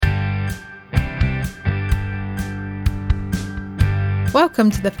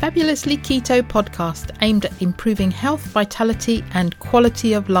Welcome to the Fabulously Keto podcast, aimed at improving health, vitality and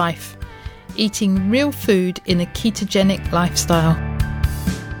quality of life. Eating real food in a ketogenic lifestyle.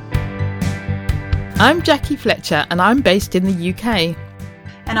 I'm Jackie Fletcher and I'm based in the UK.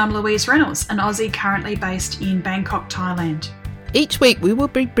 And I'm Louise Reynolds, an Aussie currently based in Bangkok, Thailand. Each week we will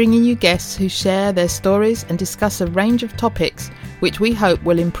be bringing you guests who share their stories and discuss a range of topics which we hope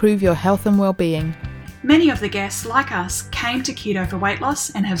will improve your health and well-being. Many of the guests, like us, came to keto for weight loss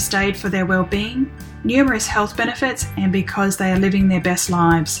and have stayed for their well-being, numerous health benefits, and because they are living their best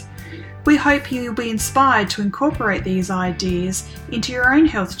lives. We hope you will be inspired to incorporate these ideas into your own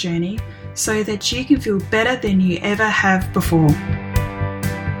health journey so that you can feel better than you ever have before.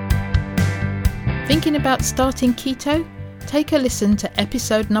 Thinking about starting keto? Take a listen to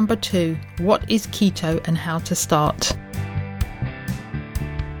episode number 2, What is Keto and How to Start.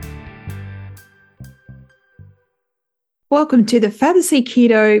 Welcome to the Fabulously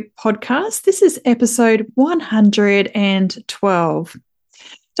Keto podcast. This is episode 112.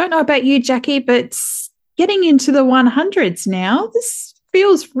 Don't know about you, Jackie, but getting into the 100s now, this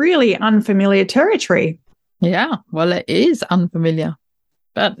feels really unfamiliar territory. Yeah, well, it is unfamiliar,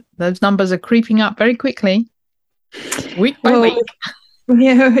 but those numbers are creeping up very quickly, week by week.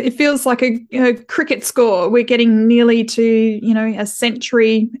 Yeah, it feels like a cricket score. We're getting nearly to, a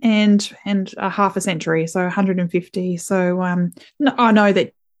century and a half a century, so 150. So I know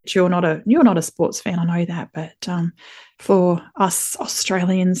that you're not a sports fan. I know that, but for us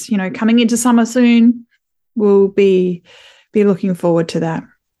Australians, coming into summer soon, we'll be looking forward to that.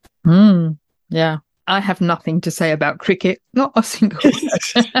 Yeah. I have nothing to say about cricket, not a single word.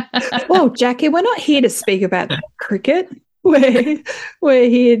 Well, Jackie, we're not here to speak about cricket. We're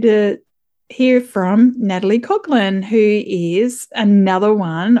here to hear from Natalie Coughlin, who is another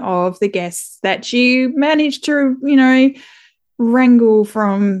one of the guests that you managed to, wrangle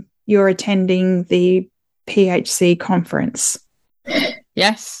from your attending the PHC conference.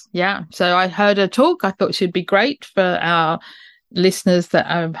 Yes, yeah. So I heard her talk. I thought she'd be great for our listeners that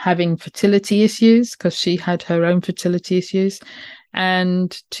are having fertility issues, because she had her own fertility issues.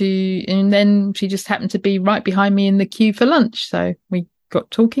 And then she just happened to be right behind me in the queue for lunch. So we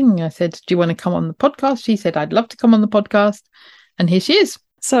got talking. I said, do you want to come on the podcast? She said, I'd love to come on the podcast. And here she is.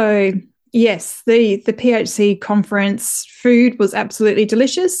 So yes, the PHC conference food was absolutely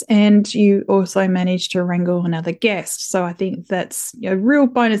delicious. And you also managed to wrangle another guest. So I think that's a real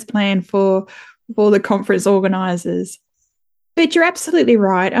bonus plan for the conference organisers. But you're absolutely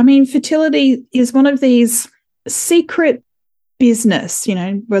right. I mean, fertility is one of these secret business,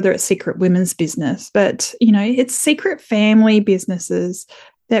 whether it's secret women's business, but, it's secret family businesses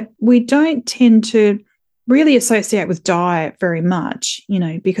that we don't tend to really associate with diet very much,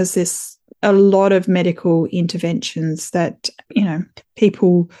 because there's a lot of medical interventions that,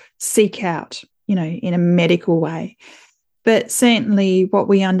 people seek out, in a medical way. But certainly what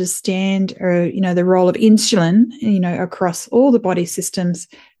we understand are, the role of insulin, across all the body systems,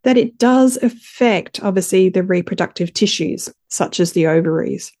 that it does affect, obviously, the reproductive tissues, such as the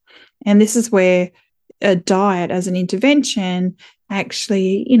ovaries. And this is where a diet as an intervention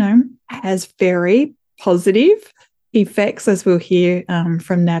actually, has very positive effects, as we'll hear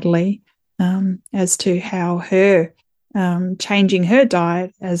from Natalie, as to how her changing her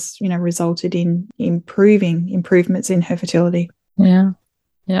diet has, resulted in improvements in her fertility. Yeah.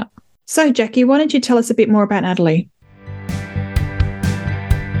 So, Jackie, why don't you tell us a bit more about Natalie?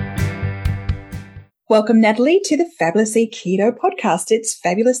 Welcome, Natalie, to the Fabulously Keto podcast. It's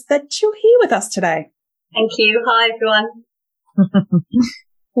fabulous that you're here with us today. Thank you. Hi, everyone.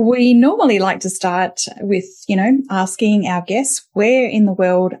 We normally like to start with, asking our guests, where in the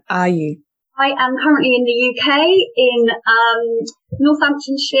world are you? I am currently in the UK, in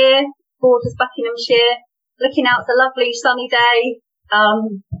Northamptonshire, borders Buckinghamshire, looking out. It's a lovely sunny day.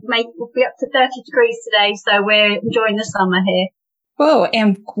 We'll be up to 30 degrees today, so we're enjoying the summer here. Well,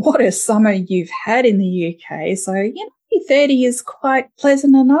 and what a summer you've had in the UK. So, 30 is quite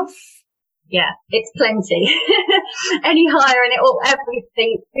pleasant enough. Yeah, it's plenty. Any higher and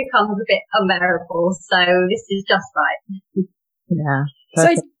everything becomes a bit unbearable. So this is just right. Yeah.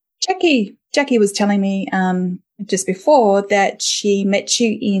 Perfect. So Jackie was telling me just before that she met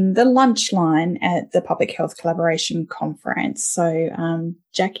you in the lunch line at the Public Health Collaboration Conference. So,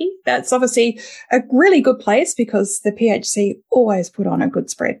 Jackie, that's obviously a really good place because the PHC always put on a good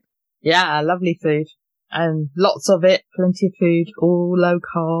spread. Yeah, lovely food and lots of it, plenty of food, all low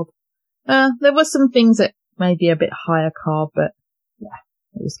carb. There were some things that may be a bit higher carb, but yeah,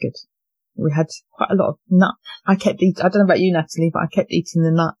 it was good. We had quite a lot of nuts. I kept eating, I don't know about you, Natalie, but I kept eating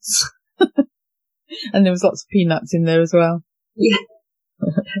the nuts. And there was lots of peanuts in there as well. Yeah,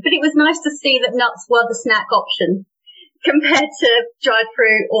 But it was nice to see that nuts were the snack option compared to dried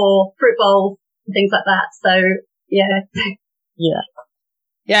fruit or fruit bowls and things like that. So, yeah.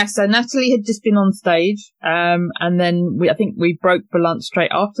 Yeah, so Natalie had just been on stage, and then I think we broke for lunch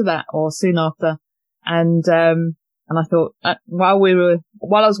straight after that, or soon after. And I thought, while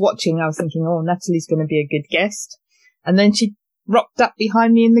I was watching, I was thinking, oh, Natalie's going to be a good guest. And then she rocked up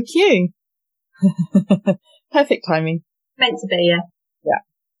behind me in the queue. Perfect timing. Meant to be, yeah. Yeah.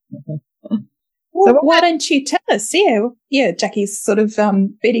 Well, why don't you tell us? Yeah, Jackie's sort of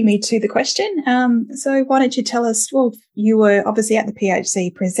beating me to the question. So why don't you tell us, well, you were obviously at the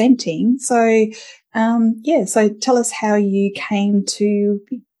PHC presenting. So, so tell us how you came to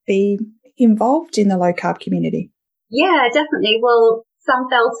be involved in the low carb community. Yeah, definitely. Well, Sam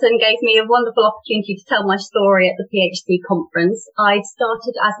Felton gave me a wonderful opportunity to tell my story at the PHC conference. I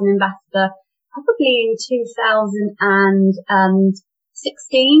started as an ambassador probably in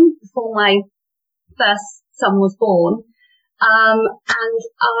 2016, before my first son was born. And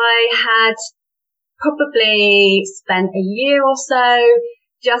I had probably spent a year or so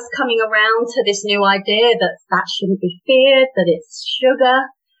just coming around to this new idea that fat shouldn't be feared, that it's sugar.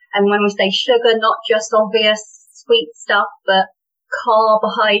 And when we say sugar, not just obvious sweet stuff, but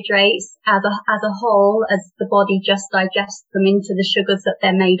carbohydrates as a whole, as the body just digests them into the sugars that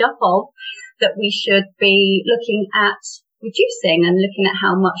they're made up of, that we should be looking at reducing and looking at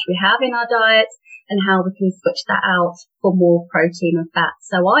how much we have in our diets and how we can switch that out for more protein and fat.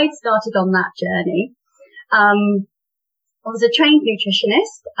 So I started on that journey. I was a trained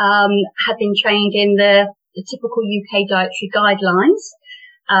nutritionist, had been trained in the typical UK dietary guidelines.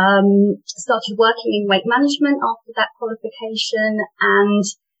 Started working in weight management after that qualification, and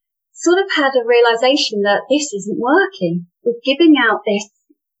sort of had a realization that this isn't working. We're giving out this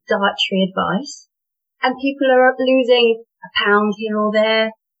dietary advice and people are losing a pound here or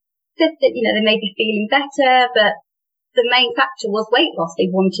there. That, they may be feeling better, but the main factor was weight loss. They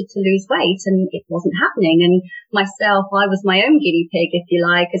wanted to lose weight and it wasn't happening. And myself, I was my own guinea pig, if you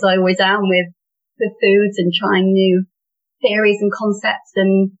like, as I always am with foods and trying new theories and concepts,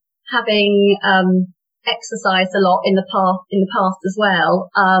 and having exercised a lot in the past as well.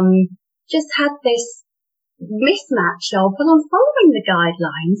 Just had this mismatch of, well, I'm following the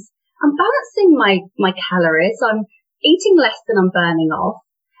guidelines, I'm balancing my calories, I'm eating less than I'm burning off.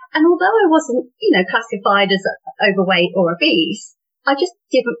 And although I wasn't, classified as overweight or obese, I just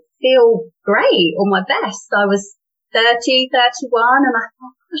didn't feel great or my best. I was 30, 31, and I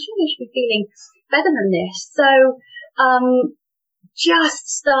thought, I really should be feeling better than this. So, just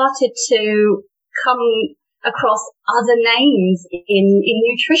started to come across other names in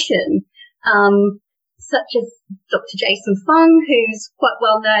nutrition, such as Dr. Jason Fung, who's quite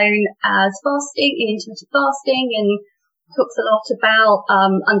well known as fasting, in intermittent fasting, and talks a lot about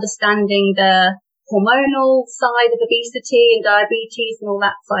understanding the hormonal side of obesity and diabetes and all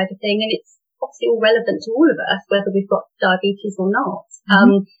that side of thing. And it's obviously all relevant to all of us, whether we've got diabetes or not.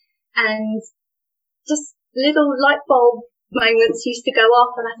 Mm-hmm. And just little light bulb moments used to go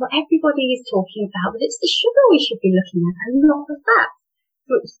off, and I thought, everybody is talking about that it's the sugar we should be looking at and not the fat.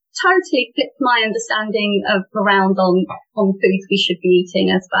 So it totally flipped my understanding around on the foods we should be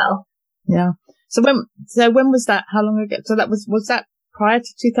eating as well. Yeah. So when was that? How long ago? So that was that prior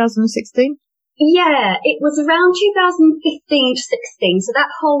to 2016? Yeah, it was around 2015 to 16. So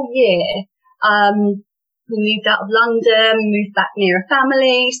that whole year, we moved out of London, moved back near a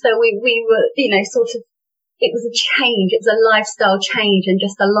family. So we were, it was a change. It was a lifestyle change. And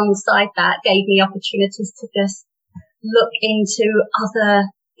just alongside that gave me opportunities to just look into other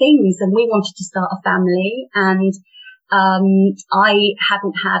things. And we wanted to start a family, and I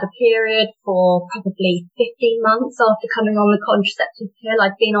hadn't had a period for probably 15 months after coming on the contraceptive pill.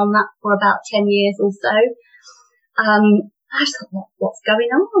 I'd been on that for about 10 years or so. I just thought, what's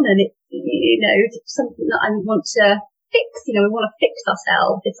going on? And it's something that I want to fix. We want to fix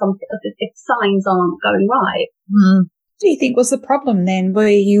ourselves if signs aren't going right. Mm. Do you think was the problem then? Were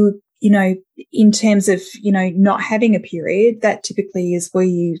you, in terms of, not having a period, that typically is, were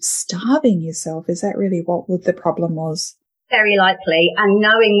you starving yourself? Is that really what the problem was? Very likely. And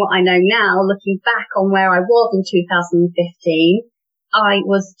knowing what I know now, looking back on where I was in 2015, I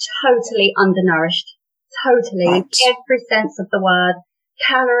was totally undernourished. Totally. Right. In every sense of the word.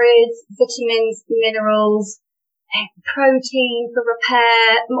 Calories, vitamins, minerals, protein for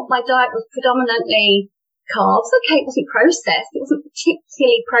repair. My diet was predominantly carbs. Okay, it wasn't processed. It wasn't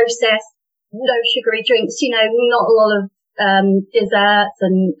particularly processed. No sugary drinks, not a lot of desserts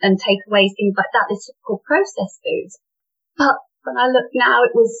and takeaways, things like that, the typical processed foods. But when I look now,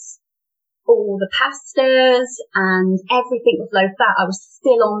 it was all the pastas and everything was low fat. I was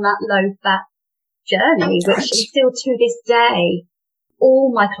still on that low fat journey, which is still to this day.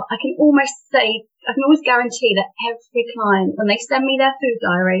 I can almost guarantee that every client, when they send me their food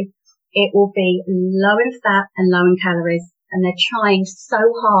diary, it will be low in fat and low in calories. And they're trying so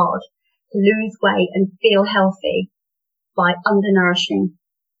hard to lose weight and feel healthy by undernourishing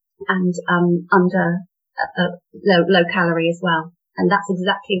and low calorie as well. And that's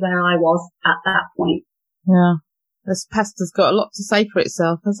exactly where I was at that point. Yeah. This pasta's got a lot to say for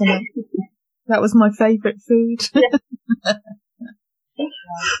itself, hasn't it? That was my favourite food. Yeah.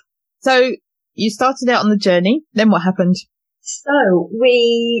 So you started out on the journey. Then what happened? So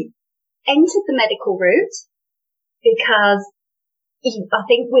we entered the medical route because I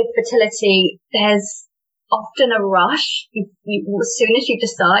think with fertility, there's often a rush. As soon as you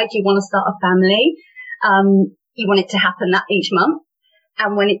decide you want to start a family, you want it to happen that each month.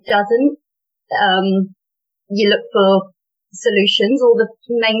 And when it doesn't, you look for solutions, all the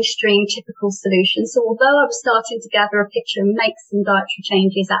mainstream typical solutions. So although I was starting to gather a picture and make some dietary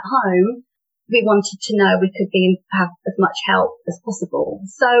changes at home, we wanted to know we could have as much help as possible.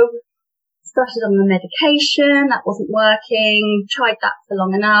 So started on the medication, that wasn't working, tried that for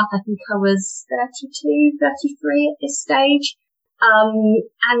long enough. I think I was 32, 33 at this stage.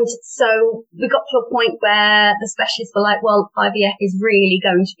 And so we got to a point where the specialists were like, well, IVF is really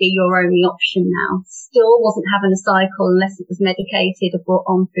going to be your only option now. Still wasn't having a cycle unless it was medicated or brought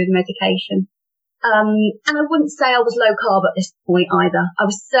on through the medication. And I wouldn't say I was low carb at this point either. I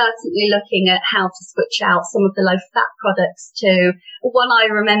was certainly looking at how to switch out some of the low fat products to one I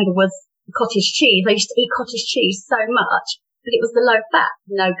remember was cottage cheese. I used to eat cottage cheese so much, but it was the low fat,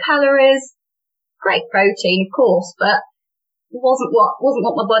 no calories, great protein, of course, but wasn't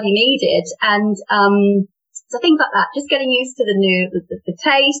what my body needed. And so things like that, just getting used to the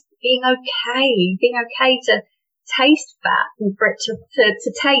taste, being okay to taste fat and for it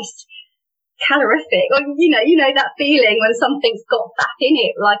to taste calorific, or you know that feeling when something's got fat in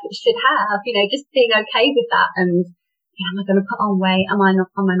it like it should have, just being okay with that. And am I going to put on weight? Am I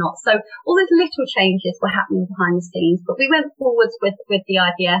not? So all those little changes were happening behind the scenes, but we went forwards with the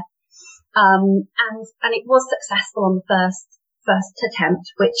IVF, and it was successful on the first attempt,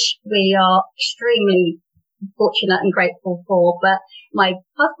 which we are extremely fortunate and grateful for. But my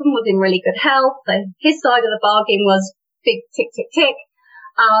husband was in really good health, so his side of the bargain was big tick, tick, tick.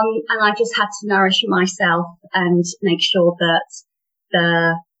 And I just had to nourish myself and make sure that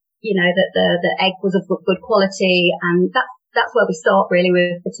the egg was of good quality. And that's where we start really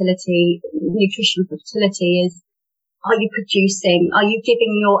with fertility. Nutrition for fertility is, are you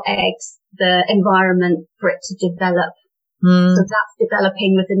giving your eggs the environment for it to develop? So that's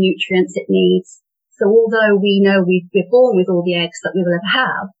developing with the nutrients it needs. So although we know we're born with all the eggs that we will ever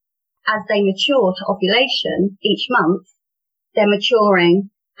have, as they mature to ovulation each month, they're maturing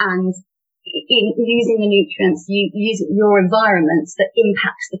and in using the nutrients, using your environments that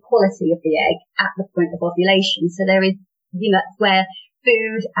impacts the quality of the egg at the point of ovulation. So there is, that's where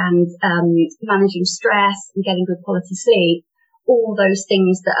food and managing stress and getting good quality sleep, all those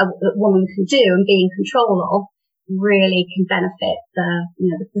things that a woman can do and be in control of, really can benefit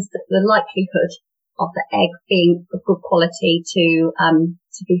the likelihood of the egg being of good quality to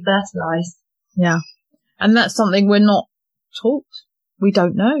be fertilized. Yeah. And that's something we're not taught. We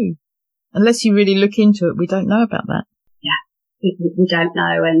don't know. Unless you really look into it, we don't know about that. Yeah. We don't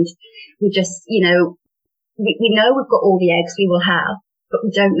know. And we just, we know we've got all the eggs we will have, but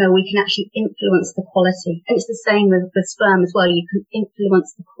we don't know we can actually influence the quality. And it's the same with sperm as well. You can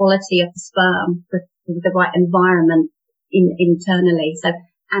influence the quality of the sperm with the right environment internally. So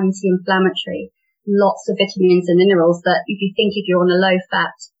anti-inflammatory, lots of vitamins and minerals that if you're on a low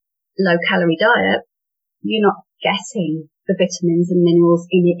fat, low calorie diet, you're not getting the vitamins and minerals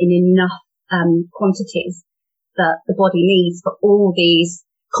in enough quantities that the body needs for all these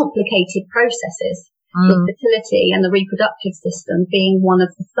complicated processes. With fertility and the reproductive system being one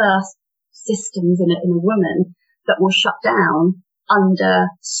of the first systems in a woman that will shut down under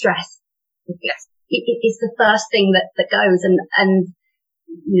stress. Yes. It's the first thing that goes. And,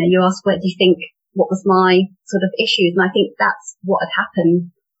 you ask, what was my sort of issues? And I think that's what had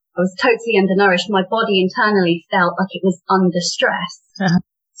happened. I was totally undernourished. My body internally felt like it was under stress. Uh-huh.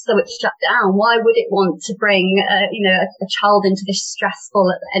 So it shut down. Why would it want to bring, a child into this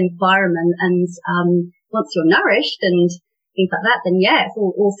stressful environment? And, once you're nourished and things like that, then yes,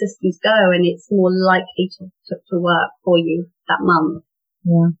 all systems go and it's more likely to work for you that month.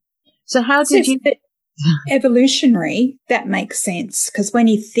 Yeah. So how did you evolutionary, that makes sense, because when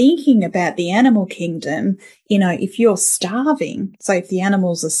you're thinking about the animal kingdom, if you're starving, so if the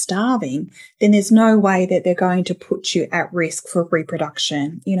animals are starving, then there's no way that they're going to put you at risk for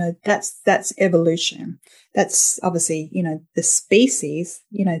reproduction. That's evolution. That's obviously, the species,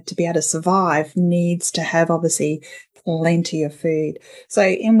 to be able to survive needs to have obviously plenty of food. So,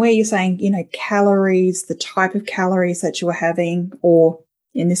 and where you're saying, calories, the type of calories that you were having, or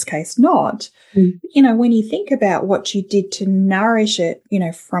in this case, not, when you think about what you did to nourish it,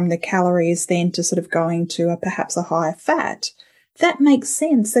 from the calories then to sort of going to perhaps a higher fat, that makes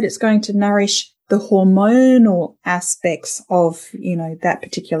sense that it's going to nourish the hormonal aspects of, that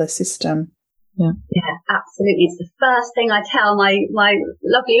particular system. Yeah, absolutely. It's the first thing I tell my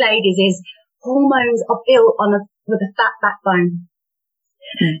lovely ladies is hormones are built with a fat backbone.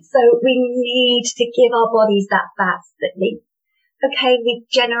 So we need to give our bodies that fat that we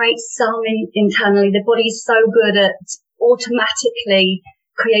generate some internally. The body's so good at automatically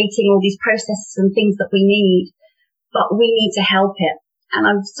creating all these processes and things that we need, but we need to help it. And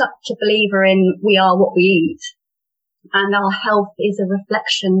I'm such a believer in we are what we eat, and our health is a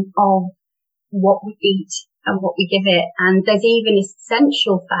reflection of what we eat and what we give it. And there's even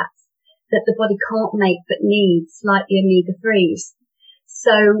essential fats that the body can't make but needs, like the omega-3s.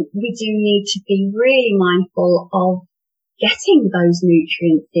 So we do need to be really mindful of getting those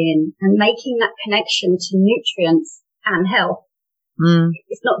nutrients in and making that connection to nutrients and health.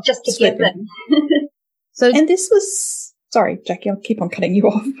 It's not just a given. And this was, sorry, Jackie, I'll keep on cutting you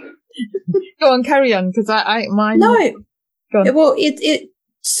off. Go on, carry on, because mine. No, well, it's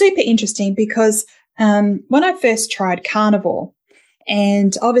super interesting because when I first tried carnivore,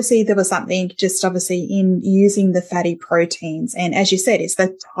 and obviously there was something just obviously in using the fatty proteins, and as you said, it's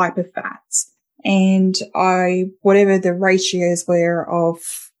the type of fats. And whatever the ratios were of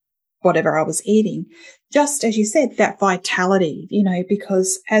whatever I was eating, just as you said, that vitality,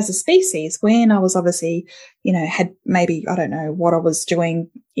 because as a species, when I was obviously, had maybe, I don't know what I was doing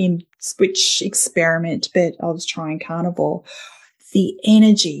in which experiment, but I was trying carnivore, the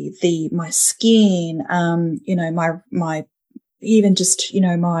energy, my skin, my even just,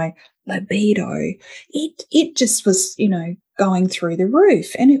 my libido, it just was, going through the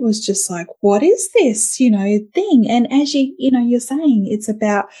roof. And it was just like, what is this, thing? And as you're saying, it's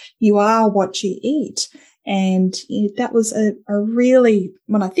about you are what you eat. And that was a really,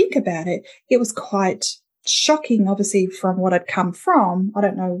 when I think about it, it was quite shocking, obviously, from what I'd come from. I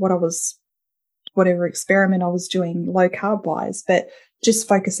don't know whatever experiment I was doing low carb wise, but just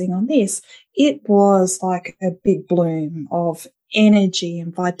focusing on this, it was like a big bloom of energy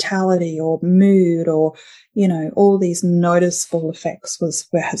and vitality or mood or, all these noticeable effects was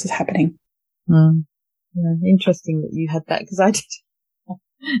happening. Yeah, interesting that you had that, because I did.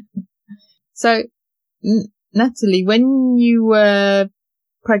 So, Natalie, when you were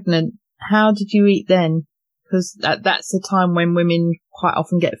pregnant, how did you eat then? Because that's a time when women quite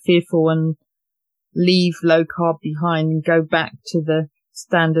often get fearful and leave low carb behind and go back to the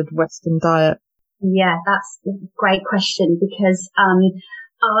standard Western diet. Yeah, that's a great question, because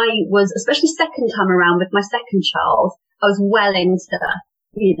I was, especially second time around with my second child, I was well into,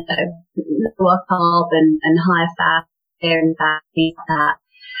 lower carb and higher fat, and fat, things like that.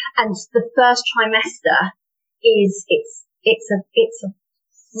 And the first trimester it's a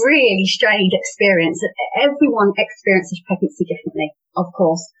really strange experience. Everyone experiences pregnancy differently, of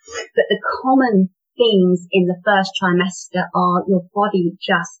course, but the common themes in the first trimester are your body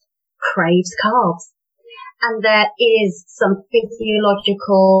just craves carbs. And there is some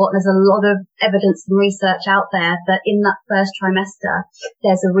there's a lot of evidence and research out there that in that first trimester,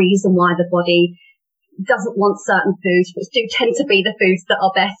 there's a reason why the body doesn't want certain foods, which do tend to be the foods that are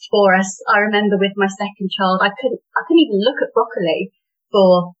best for us. I remember with my second child, I couldn't even look at broccoli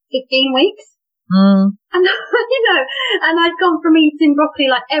for 15 weeks. And, and I'd gone from eating broccoli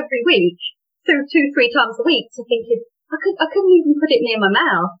like every week to 2-3 times a week to thinking I couldn't even put it near my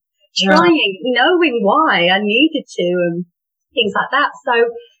mouth. Trying, knowing why I needed to, and things like that.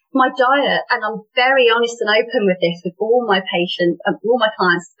 So my diet, and I'm very honest and open with this with all my patients and all my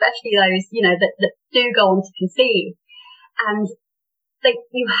clients, especially those, that do go on to conceive. And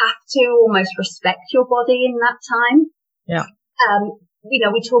you have to almost respect your body in that time. Yeah. We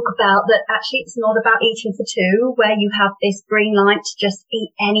talk about that actually it's not about eating for two, where you have this green light to just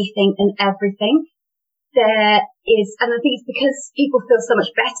eat anything and everything. There is, and I think it's because people feel so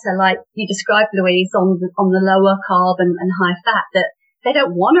much better, like you described, Louise, on the lower carb and high fat, that they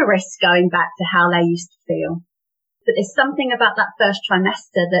don't want to risk going back to how they used to feel. But there's something about that first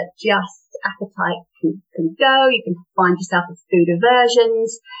trimester that just appetite can go. You can find yourself with food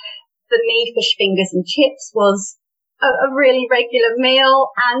aversions. for me, fish fingers and chips was a really regular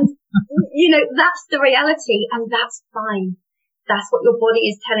meal. And, that's the reality, and that's fine. That's what your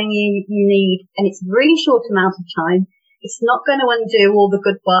body is telling you you need. And it's a really short amount of time. It's not going to undo all the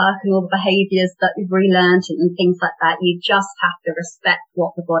good work and all the behaviours that you've relearned and things like that. You just have to respect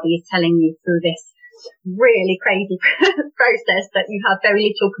what the body is telling you through this really crazy process that you have very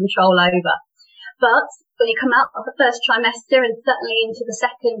little control over. But when you come out of the first trimester and certainly into the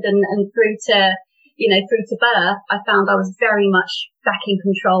second and through to birth, I found I was very much back in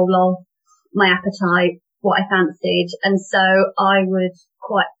control of my appetite, what I fancied. And so I would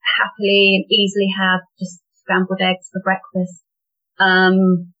quite happily and easily have just scrambled eggs for breakfast,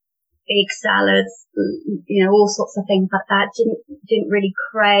 big salads, all sorts of things like that. Didn't really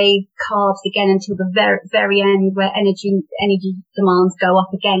crave carbs again until the very end, where energy demands go up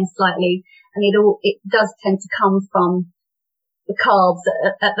again slightly, and it does tend to come from the carbs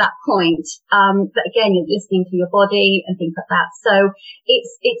at that point. But again, you're listening to your body and things like that. So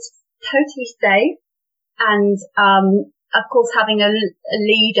it's totally safe, and of course having a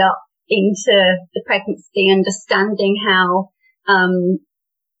lead up into the pregnancy, understanding how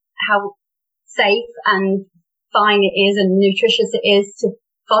safe and fine it is and nutritious it is to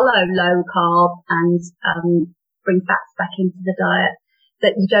follow low carb and bring fats back into the diet,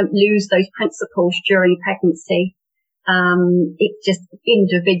 that you don't lose those principles during pregnancy. It's just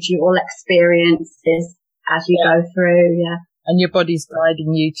individual experiences as you go through. Yeah. And your body's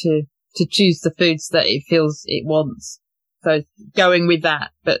guiding you to choose the foods that it feels it wants. So going with that,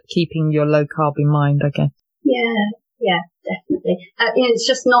 but keeping your low carb in mind, I guess. Yeah, definitely. It's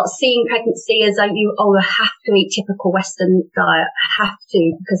just not seeing pregnancy as I have to eat typical Western diet. I have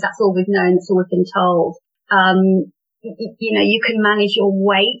to, because that's all we've known, that's all we've been told. You can manage your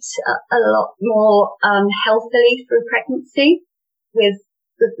weight a lot more healthily through pregnancy with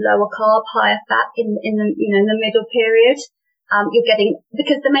lower carb, higher fat in the middle period.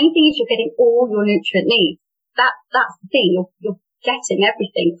 Because the main thing is you're getting all your nutrient needs. That's the thing. You're getting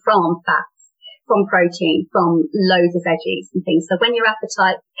everything from fats, from protein, from loads of veggies and things. So when your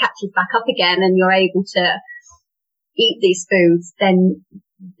appetite catches back up again and you're able to eat these foods, then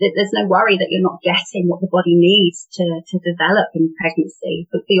there's no worry that you're not getting what the body needs to develop in pregnancy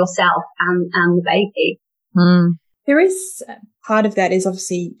for yourself and the baby. Mm. There is part of that is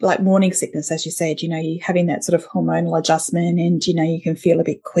obviously like morning sickness, as you said, you're having that sort of hormonal adjustment and, you can feel a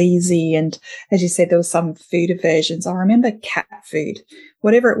bit queasy. And as you said, there was some food aversions. I remember cat food,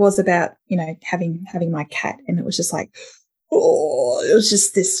 whatever it was about, having my cat, and it was just like, it was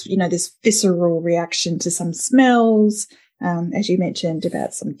just this, this visceral reaction to some smells. As you mentioned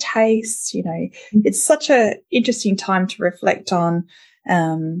about some tastes, it's such a interesting time to reflect on,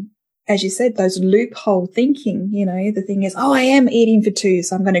 as you said, those loophole thinking, the thing is, I am eating for two,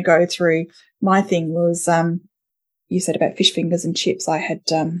 so I'm going to go through. My thing was, you said about fish fingers and chips. I had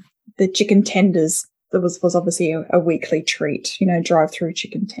the chicken tenders. That was obviously a weekly treat, drive through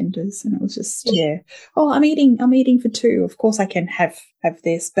chicken tenders. And it was just, I'm eating for two. Of course I can have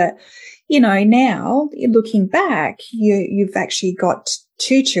this. But, now looking back, you've actually got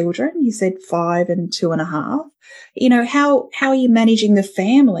two children. You said 5 and 2.5. How are you managing the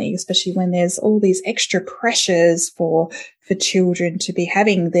family, especially when there's all these extra pressures for children to be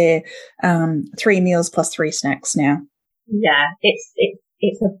having their 3 meals plus 3 snacks now? Yeah,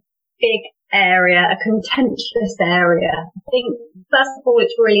 it's a big area, a contentious area. I think, first of all,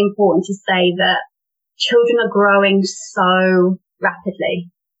 it's really important to say that children are growing so rapidly.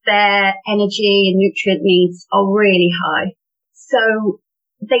 Their energy and nutrient needs are really high. So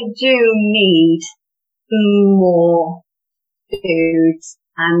they do need more foods,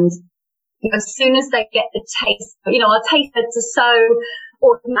 and as soon as they get the taste, our taste buds are so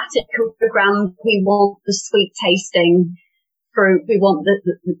automatic and programmed. We want the sweet tasting fruit, we want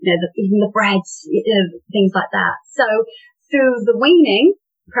even the breads, things like that. So through the weaning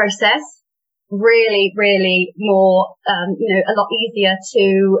process, really, really more, a lot easier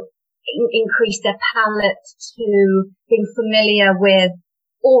to increase their palate, to being familiar with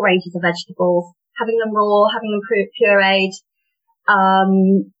all ranges of vegetables, having them raw, having them pureed,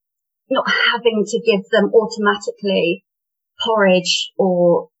 not having to give them automatically porridge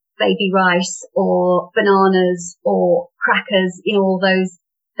or baby rice or bananas or crackers, all those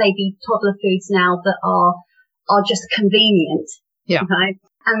baby toddler foods now that are just convenient. Yeah. Right?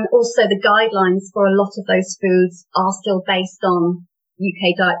 And also the guidelines for a lot of those foods are still based on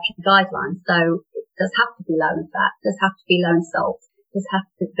UK dietary guidelines. So it does have to be low in fat, does have to be low in salt, does have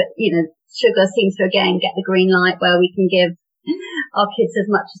to, but sugar seems to again get the green light where we can give our kids as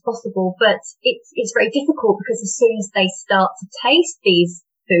much as possible. But it's very difficult because as soon as they start to taste these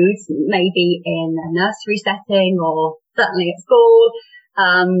foods, maybe in a nursery setting or certainly at school,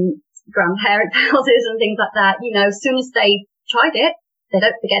 grandparents' houses and things like that. You know, as soon as they tried it, they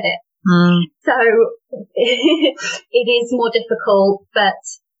don't forget it. So it is more difficult, but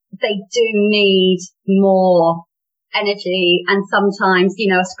they do need more energy. And sometimes, you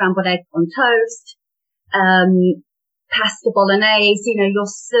know, a scrambled egg on toast, pasta bolognese, you know, you're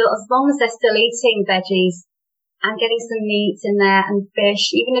still, as long as they're still eating veggies and getting some meat in there and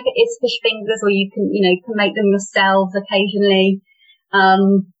fish, even if it is fish fingers, or you can, you know, you can make them yourselves occasionally.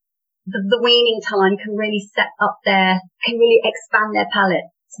 The weaning time can really can really expand their palate,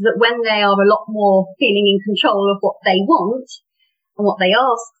 so that when they are a lot more feeling in control of what they want and what they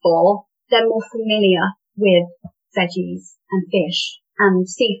ask for, they're more familiar with veggies and fish and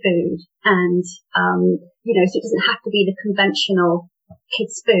seafood and, you know, so it doesn't have to be the conventional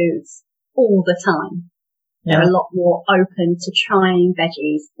kids' foods all the time. Yeah. They're a lot more open to trying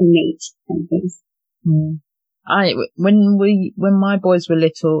veggies and meat and things. When my boys were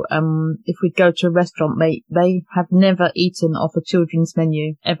little, if we'd go to a restaurant, they have never eaten off a children's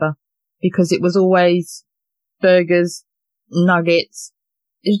menu ever, because it was always burgers, nuggets,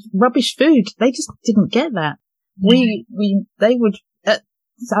 rubbish food. They just didn't get that. They would,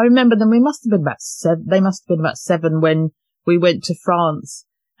 so I remember them, they must have been about 7 when we went to France,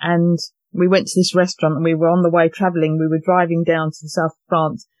 and we went to this restaurant, and we were on the way travelling. We were driving down to the south of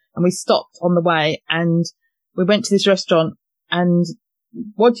France, and we stopped on the way, and we went to this restaurant, and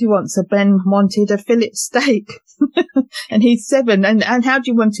what do you want? So Ben wanted a fillet steak and he's 7. And how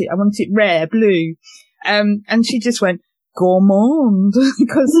do you want it? I want it rare, blue. And she just went, gourmand,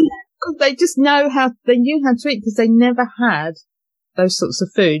 because they just knew how to eat, because they never had those sorts of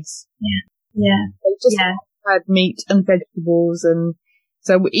foods. Yeah. They just had meat and vegetables. And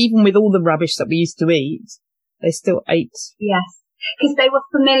so even with all the rubbish that we used to eat, they still ate. Yes. Because they were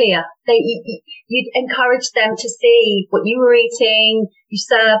familiar. You'd encourage them to see what you were eating. You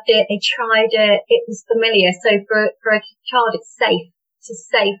served it. They tried it. It was familiar. So for a child, it's safe. It's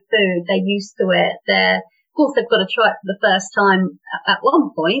safe food. They're used to it. Of course, they've got to try it for the first time at one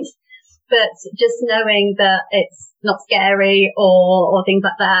point, but just knowing that it's not scary or things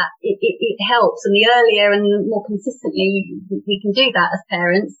like that, it helps. And the earlier and the more consistently we can do that as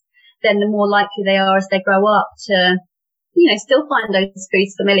parents, then the more likely they are as they grow up to, you know, still find those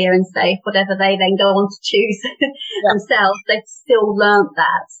foods familiar and safe, whatever they then go on to choose themselves. They've still learnt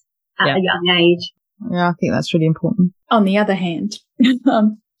that at a young age. Yeah, I think that's really important. On the other hand,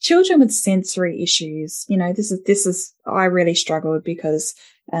 children with sensory issues, you know, this is, I really struggled because,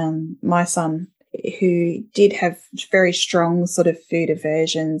 my son, who did have very strong sort of food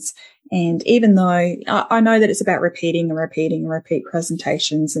aversions, and even though I know that it's about repeat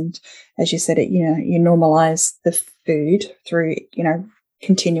presentations, and as you said, you normalize the food through,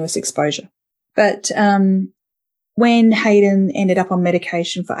 continuous exposure. But, when Hayden ended up on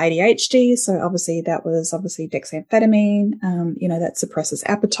medication for ADHD, so that was dexamphetamine, that suppresses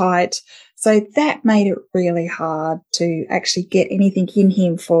appetite. So that made it really hard to actually get anything in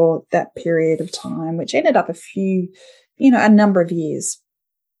him for that period of time, which ended up a number of years.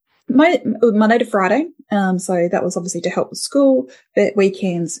 Monday to Friday. So that was obviously to help with school, but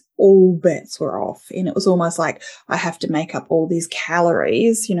weekends, all bets were off. And it was almost like I have to make up all these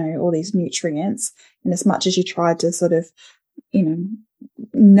calories, all these nutrients. And as much as you tried to sort of,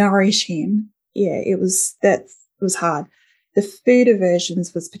 nourish him, it was hard. The food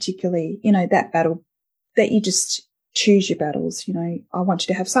aversions was particularly, that battle that you just choose your battles. I want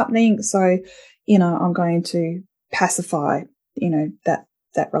you to have something. So, I'm going to pacify,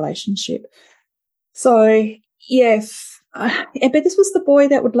 that relationship. So, but this was the boy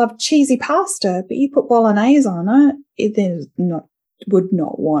that would love cheesy pasta, but you put bolognese on it, would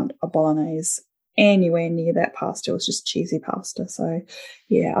not want a bolognese anywhere near that pasta. It was just cheesy pasta. So,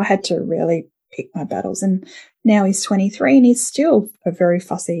 I had to really pick my battles. And now he's 23 and he's still a very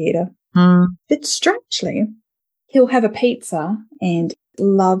fussy eater. But strangely, he'll have a pizza and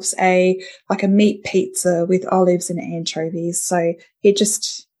loves a meat pizza with olives and anchovies. So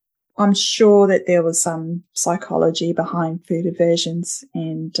I'm sure that there was some psychology behind food aversions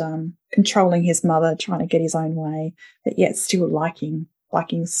and controlling his mother, trying to get his own way, but yet still liking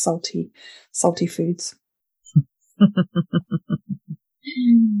salty foods.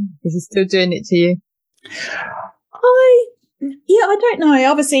 Is he still doing it to you? I don't know.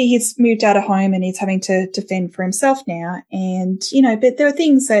 Obviously, he's moved out of home and he's having to fend for himself now. And, but there are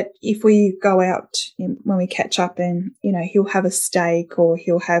things that if we go out when we catch up and, he'll have a steak or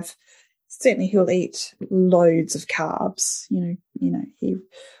he'll eat loads of carbs,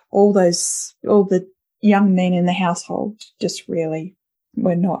 all the young men in the household just really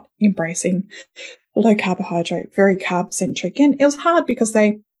were not embracing low carbohydrate, very carb centric. And it was hard because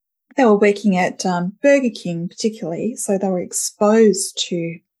they were working at Burger King particularly, so they were exposed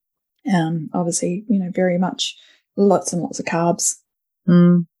to obviously, very much lots and lots of carbs.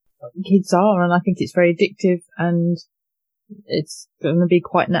 Kids are, and I think it's very addictive, and it's going to be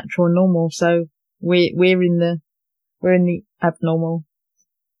quite natural and normal. So we're in the abnormal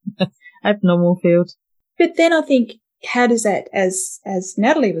field. But then I think, how does that, as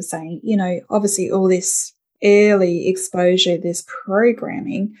Natalie was saying, obviously all this early exposure, this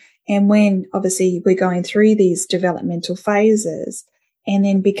programming, and when obviously we're going through these developmental phases and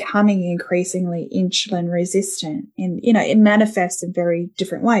then becoming increasingly insulin resistant, and, it manifests in very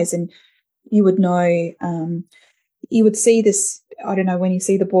different ways. And you would know, you would see this, I don't know, when you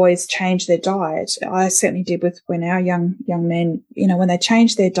see the boys change their diet. I certainly did when our young men, when they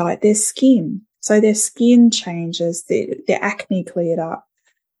change their diet, their skin changes, their acne cleared up.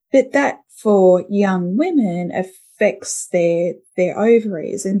 But that for young women affects their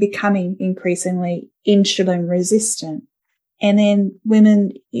ovaries and becoming increasingly insulin resistant. And then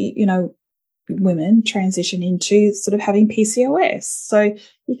women transition into sort of having PCOS. So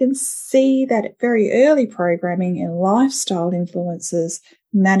you can see that very early programming and lifestyle influences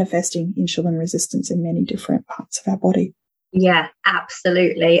manifesting insulin resistance in many different parts of our body. Yeah,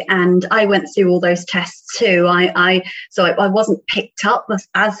 absolutely. And I went through all those tests too. I wasn't picked up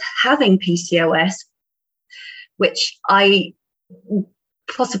as having PCOS, which I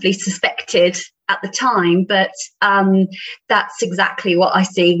possibly suspected at the time, but that's exactly what I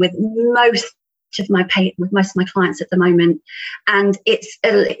see with most of my clients at the moment. And it's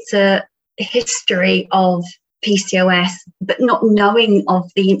a history of PCOS, but not knowing of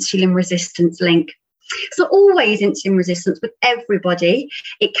the insulin resistance link. It's not always insulin resistance with everybody.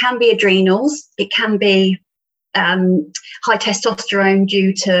 It can be adrenals. It can be high testosterone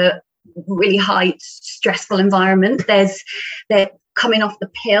due to really high stressful environment. They're coming off the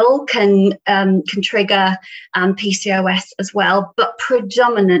pill can trigger PCOS as well, but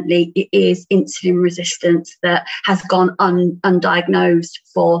predominantly it is insulin resistance that has gone undiagnosed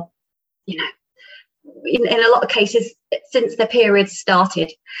for, in a lot of cases since their periods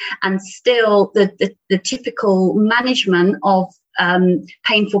started. And still the typical management of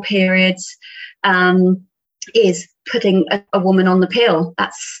painful periods is putting a woman on the pill.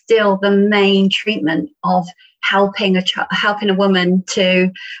 That's still the main treatment of helping a woman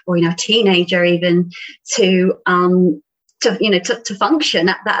to, or a teenager even, to function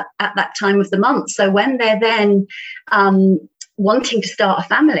at that time of the month. So when they're then wanting to start a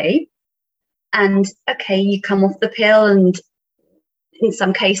family, and you come off the pill, and in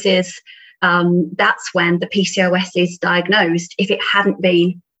some cases that's when the PCOS is diagnosed if it hadn't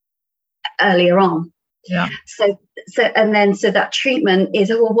been earlier on. Yeah. So that treatment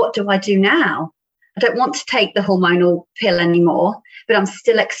is, what do I do now? I don't want to take the hormonal pill anymore, but I'm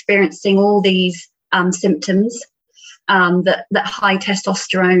still experiencing all these symptoms that high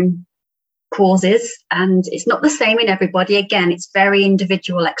testosterone causes, and it's not the same in everybody. Again, it's very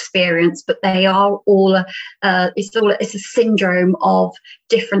individual experience, but they are all it's a syndrome of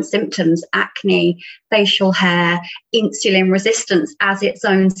different symptoms: acne, facial hair, insulin resistance as its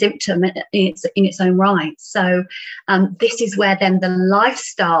own symptom in its own right. So this is where then the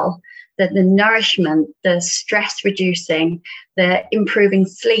lifestyle, the nourishment, the stress reducing, the improving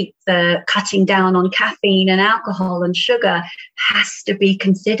sleep, the cutting down on caffeine and alcohol and sugar has to be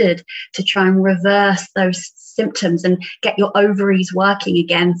considered to try and reverse those symptoms and get your ovaries working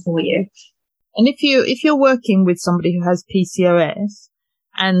again for you. And if you're working with somebody who has PCOS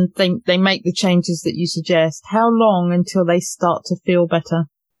and they make the changes that you suggest, how long until they start to feel better?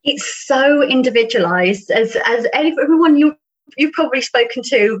 It's so individualized, as everyone you've probably spoken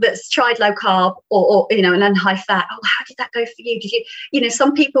to that's tried low carb or and then high fat. Oh, how did that go for you? Did you,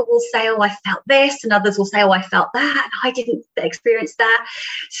 some people will say, oh, I felt this, and others will say, oh, I felt that, and I didn't experience that.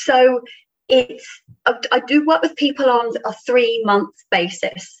 So I do work with people on a 3-month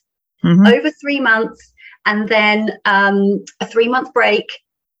basis, over 3 months, and then a 3-month break,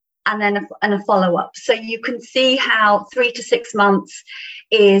 and then a follow-up. So you can see how 3 to 6 months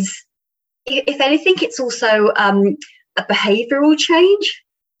is, if anything, it's also a behavioural change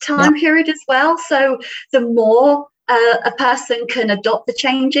time period as well. So the more a person can adopt the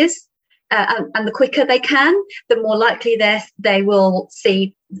changes and the quicker they can, the more likely they will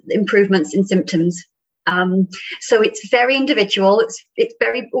see improvements in symptoms. So it's very individual. It's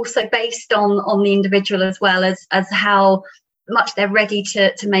very also based on the individual as well as how much they're ready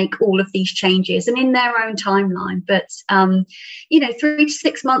to make all of these changes and in their own timeline. But 3 to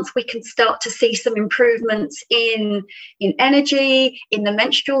 6 months, we can start to see some improvements in energy, in the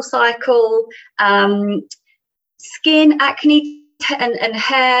menstrual cycle, skin acne and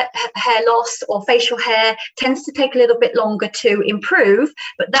hair loss or facial hair tends to take a little bit longer to improve,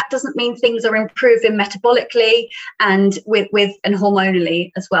 but that doesn't mean things are improving metabolically and and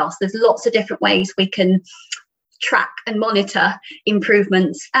hormonally as well. So there's lots of different ways we can track and monitor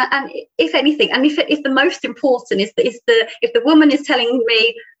improvements. And if anything, and if the most important is if the woman is telling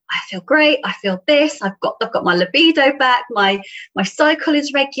me, I feel great, I feel this, I've got my libido back, my cycle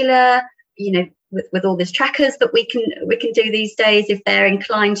is regular, with all these trackers that we can do these days, if they're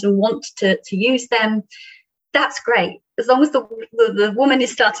inclined and want to use them, that's great. As long as the woman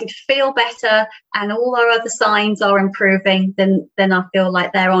is starting to feel better and all our other signs are improving, then I feel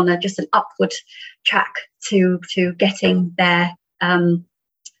like they're on just an upward track to getting their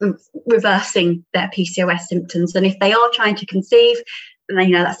reversing their PCOS symptoms. And if they are trying to conceive,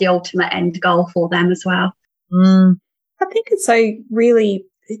 then that's the ultimate end goal for them as well. I think it's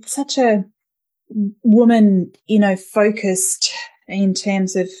such a woman, focused in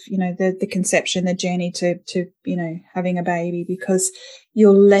terms of, the conception, the journey to having a baby, because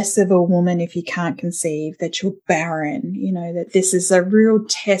you're less of a woman if you can't conceive, that you're barren, that this is a real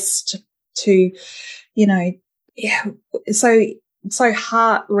test to, so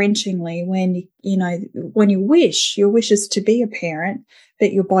heart-wrenchingly when your wish is to be a parent,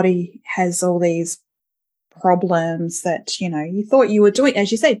 but your body has all these problems that, you thought you were doing, as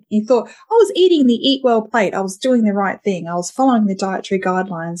you said, you thought, I was eating the Eat Well plate, I was doing the right thing, I was following the dietary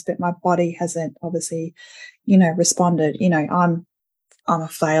guidelines, but my body hasn't obviously, responded. I'm a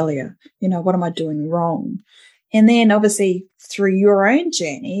failure. What am I doing wrong? And then obviously through your own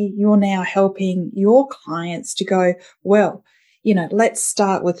journey, you're now helping your clients to go, well, let's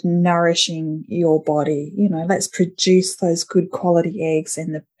start with nourishing your body. Let's produce those good quality eggs,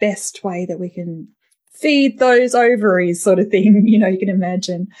 and the best way that we can feed those ovaries, sort of thing, you can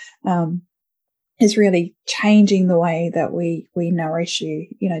imagine, is really changing the way that we nourish you,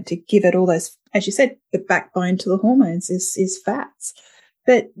 to give it all those, as you said, the backbone to the hormones is fats.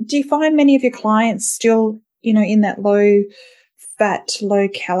 But do you find many of your clients still, in that low fat, low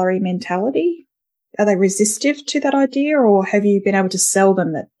calorie mentality? Are they resistive to that idea, or have you been able to sell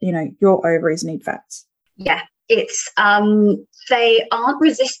them that, your ovaries need fats? Yeah, it's, they aren't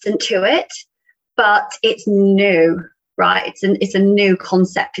resistant to it, but it's new, right? It's a new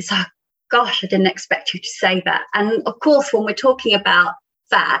concept. It's like, gosh, I didn't expect you to say that. And of course, when we're talking about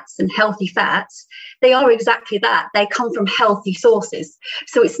fats and healthy fats, they are exactly that. They come from healthy sources.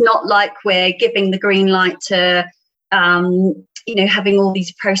 So it's not like we're giving the green light to, having all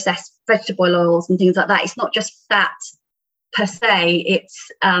these processed vegetable oils and things like that. It's not just fat per se, it's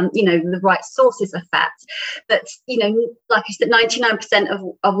the right sources of fat. But like I said,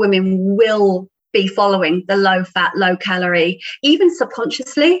 99% of women will be following the low fat, low calorie, even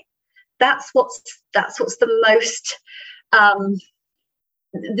subconsciously. That's what's the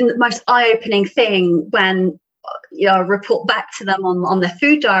most eye-opening thing when I report back to them on their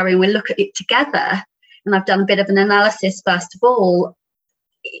food diary, and we look at it together. And I've done a bit of an analysis. First of all,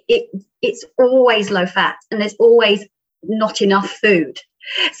 it's always low fat, and there's always not enough food.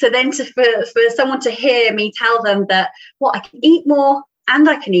 So then for someone to hear me tell them that, I can eat more and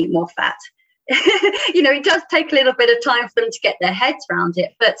I can eat more fat. It does take a little bit of time for them to get their heads around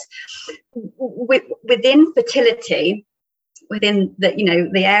it. But within fertility, within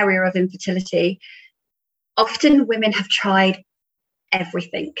the area of infertility, often women have tried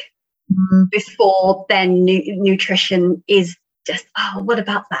everything before then nutrition is just, what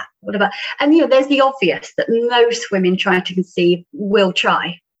about that? What about, and there's the obvious that most women trying to conceive will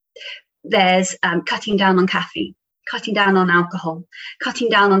try. There's cutting down on caffeine, cutting down on alcohol, cutting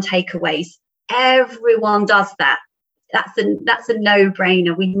down on takeaways. Everyone does that. That's a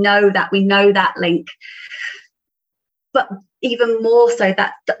no-brainer. We know that link. But even more so,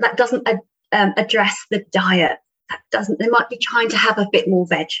 that doesn't address the diet. They might be trying to have a bit more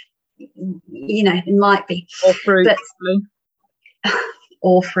veg. It might be. Or fruit.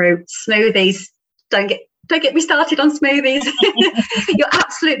 Or fruit. Smoothies. Don't get me started on smoothies. You're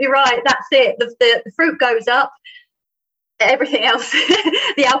absolutely right. That's it. The fruit goes up. Everything else,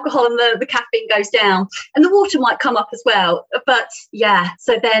 the alcohol and the caffeine goes down, and the water might come up as well. But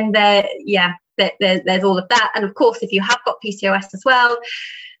so then there's all of that. And of course, if you have got PCOS as well,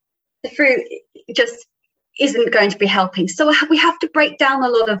 the fruit just isn't going to be helping. So we have to break down a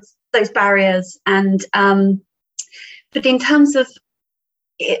lot of those barriers. And but in terms of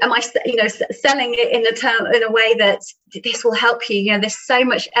am I, selling it in a way that this will help you? There's so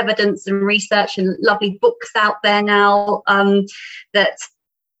much evidence and research and lovely books out there now, that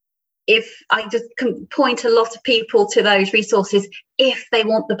if I just can point a lot of people to those resources if they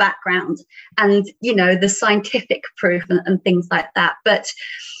want the background and, the scientific proof and things like that. But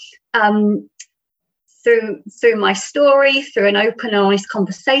through my story, through an open and honest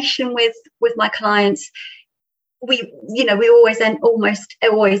conversation with my clients, we almost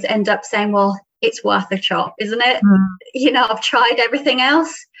always end up saying, well, it's worth a shot, isn't it? I've tried everything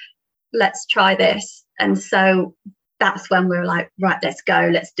else. Let's try this. And so that's when we're like, right, let's go,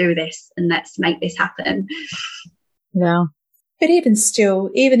 let's do this, and let's make this happen. Yeah. But even still,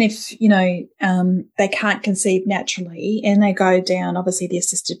 even if, they can't conceive naturally and they go down, obviously, the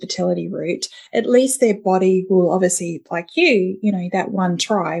assisted fertility route, at least their body will obviously, like you, that one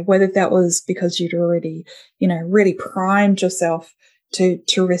try, whether that was because you'd already, really primed yourself to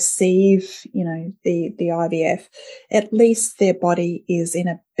receive, the IVF, at least their body is in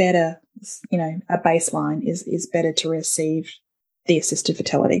a better, a baseline is better to receive the assisted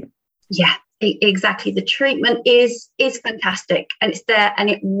fertility. Yeah. Exactly. The treatment is fantastic, and it's there and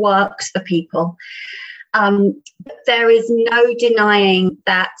it works for people. There is no denying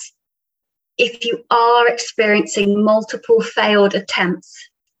that if you are experiencing multiple failed attempts,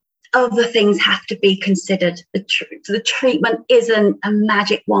 other things have to be considered. The treatment isn't a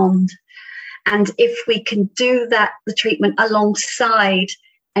magic wand. And if we can do that, the treatment alongside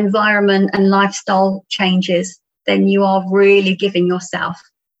environment and lifestyle changes, then you are really giving yourself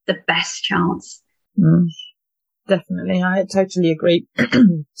the best chance. Definitely, I totally agree.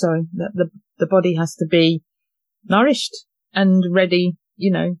 Sorry, that the body has to be nourished and ready.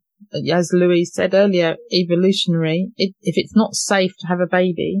 As Louise said earlier, evolutionary. If it's not safe to have a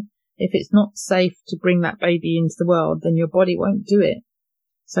baby, if it's not safe to bring that baby into the world, then your body won't do it.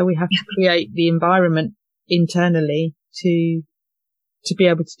 So we have to create the environment internally to be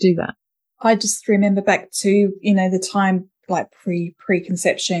able to do that. I just remember back to the time like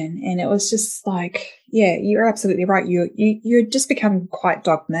preconception, and it was just like, yeah, you're absolutely right. You just become quite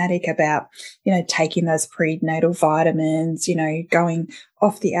dogmatic about taking those prenatal vitamins, going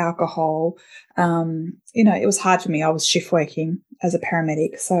off the alcohol. It was hard for me. I was shift working as a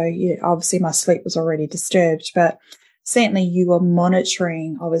paramedic, so obviously my sleep was already disturbed, but certainly you were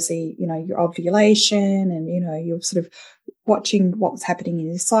monitoring obviously your ovulation, and you're sort of watching what was happening in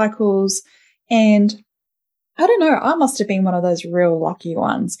your cycles. And I don't know, I must have been one of those real lucky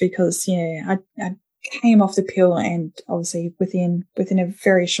ones, because I came off the pill, and obviously within a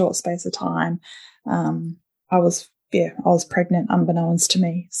very short space of time, I was pregnant unbeknownst to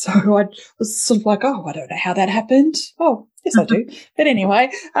me. So I was sort of like, oh, I don't know how that happened. Oh, yes, I do. But anyway,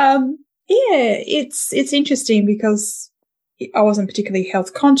 it's interesting, because I wasn't particularly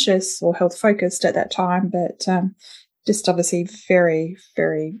health conscious or health focused at that time, but just obviously very,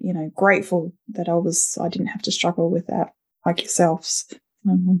 very, grateful that I didn't have to struggle with that like yourselves.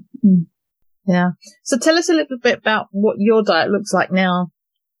 Yeah. So tell us a little bit about what your diet looks like now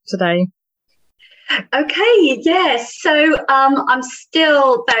today. Okay. Yes. So I'm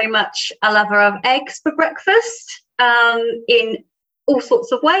still very much a lover of eggs for breakfast, in all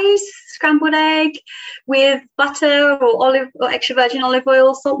sorts of ways. Scrambled egg with butter or extra virgin olive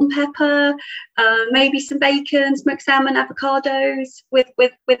oil, salt and pepper, maybe some bacon, smoked salmon, avocados with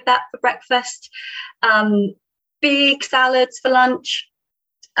that for breakfast. Big salads for lunch.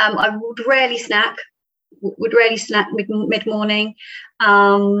 I would rarely snack mid-morning.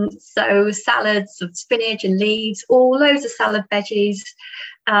 So salads of spinach and leaves, all loads of salad veggies.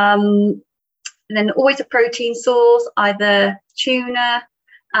 And then always a protein source, either tuna,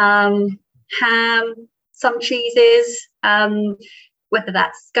 ham, some cheeses, whether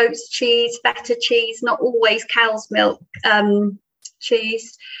that's goat's cheese, feta cheese, not always cow's milk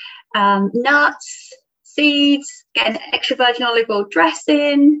cheese, nuts, seeds, again, extra virgin olive oil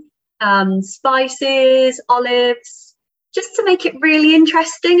dressing, spices, olives, just to make it really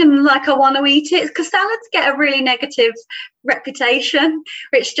interesting and like I want to eat it, because salads get a really negative reputation,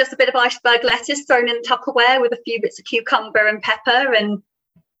 which is just a bit of iceberg lettuce thrown in Tupperware with a few bits of cucumber and pepper and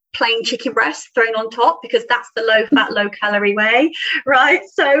plain chicken breast thrown on top, because that's the low fat, low calorie way, right?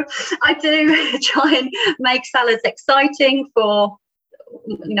 So I do try and make salads exciting for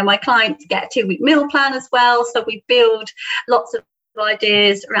my clients to get a 2-week meal plan as well. So we build lots of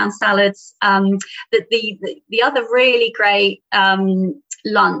ideas around salads. The other really great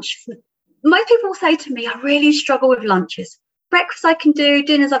lunch, most people say to me, I really struggle with lunches. Breakfast I can do,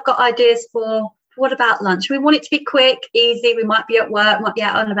 dinners I've got ideas for. What about lunch? We want it to be quick, easy. We might be at work, might be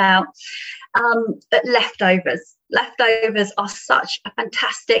out and about. But leftovers are such a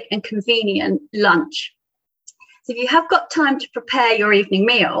fantastic and convenient lunch. So if you have got time to prepare your evening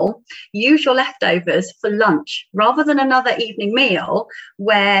meal, use your leftovers for lunch rather than another evening meal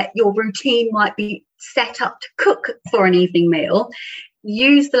where your routine might be set up to cook for an evening meal.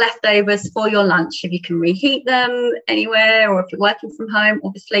 Use the leftovers for your lunch. If you can reheat them anywhere, or if you're working from home,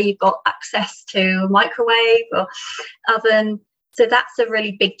 obviously you've got access to a microwave or oven. So that's a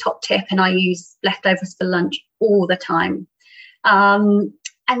really big top tip, and I use leftovers for lunch all the time.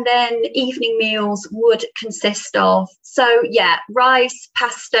 And then evening meals would consist of, rice,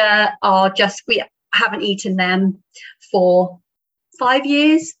 pasta we haven't eaten them for 5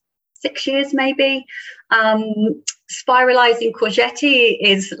 years, 6 years maybe. Spiralizing courgette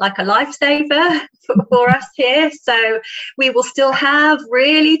is like a lifesaver for us here. So we will still have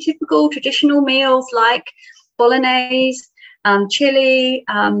really typical traditional meals like bolognese, chili,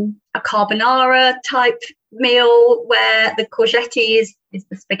 a carbonara type meal where the courgette is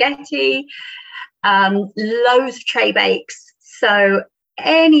the spaghetti, loads of tray bakes. So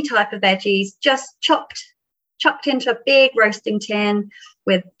any type of veggies just chucked into a big roasting tin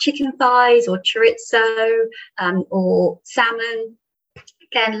with chicken thighs or chorizo or salmon.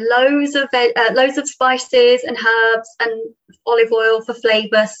 Again, loads of spices and herbs and olive oil for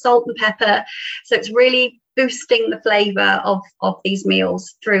flavour, salt and pepper. So it's really boosting the flavour of these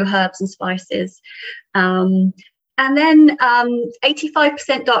meals through herbs and spices. And then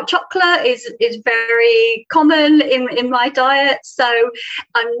 85% dark chocolate is very common in my diet. So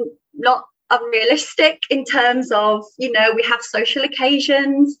I'm not unrealistic in terms of, we have social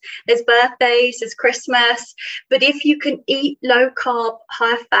occasions, there's birthdays, there's Christmas. But if you can eat low carb,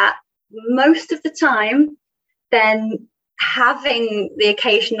 high fat most of the time, then having the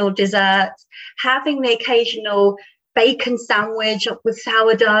occasional dessert, having the occasional bacon sandwich with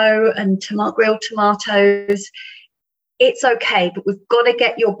sourdough and grilled tomatoes, it's okay. But we've got to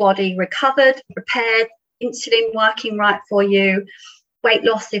get your body recovered, prepared, insulin working right for you, weight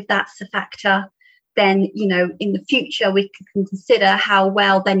loss if that's a factor. Then, in the future, we can consider how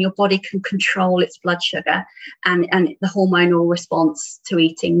well then your body can control its blood sugar and the hormonal response to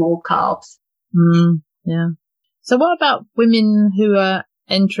eating more carbs. Yeah. So what about women who are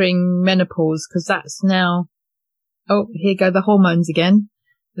entering menopause? Because that's now, here go the hormones again.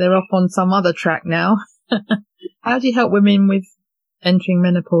 They're off on some other track now. How do you help women with entering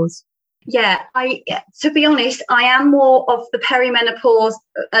menopause? Yeah, to be honest, I am more of the perimenopause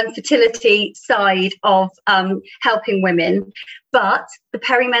and fertility side of helping women. But the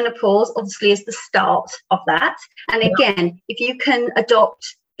perimenopause obviously is the start of that. And again, if you can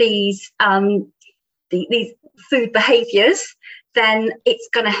adopt these food behaviours, then it's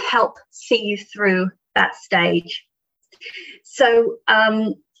going to help see you through that stage. So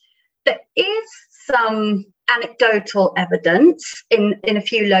there is some anecdotal evidence in a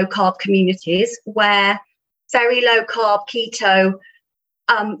few low carb communities where very low carb keto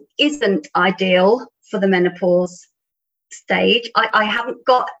isn't ideal for the menopause stage. I haven't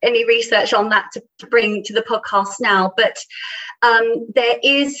got any research on that to bring to the podcast now, but there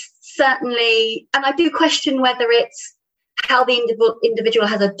is certainly, and I do question whether it's how the individual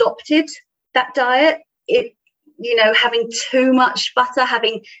has adopted that diet. Having too much butter,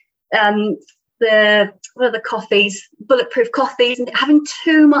 having the coffees, bulletproof coffees, and having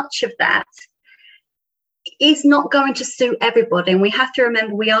too much of that is not going to suit everybody. And we have to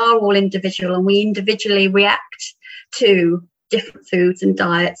remember we are all individual and we individually react to different foods and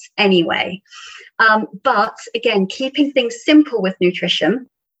diets anyway. But again, keeping things simple with nutrition,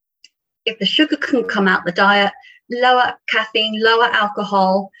 if the sugar can come out the diet, lower caffeine, lower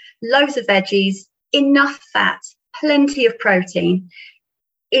alcohol, loads of veggies, enough fat, plenty of protein,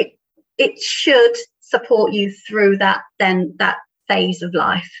 it should support you through that phase of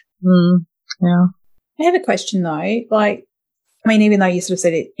life. Yeah. I have a question though. Even though you sort of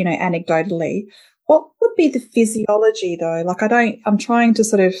said it, anecdotally, what would be the physiology though? I'm trying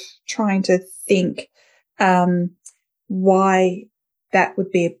to think why that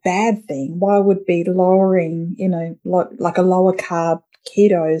would be a bad thing. Why would be lowering, like a lower carb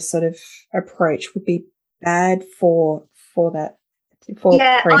keto sort of approach would be bad for that?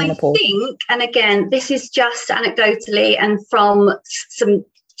 I think, and again, this is just anecdotally and from some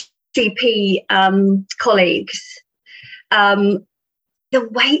GP colleagues, the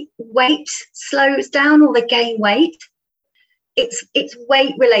weight slows down or they gain weight. It's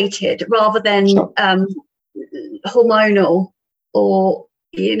weight related rather than hormonal or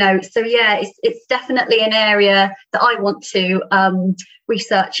so it's definitely an area that I want to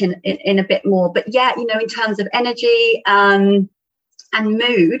research in a bit more. But in terms of energy and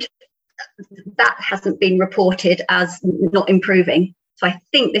mood, that hasn't been reported as not improving. So I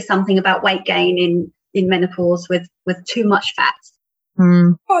think there's something about weight gain in menopause with too much fat.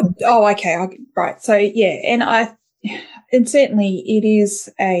 Okay. Right. So yeah, and certainly it is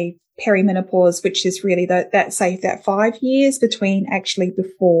a perimenopause, which is really that 5 years between actually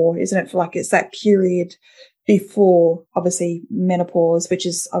before, isn't it? Like it's that period before obviously menopause, which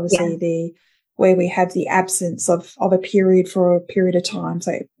is obviously where we have the absence of a period for a period of time.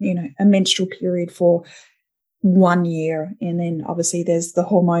 So, a menstrual period for 1 year. And then obviously there's the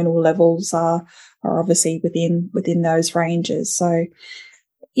hormonal levels are obviously within those ranges. So,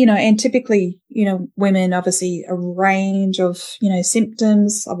 and typically, women, obviously a range of,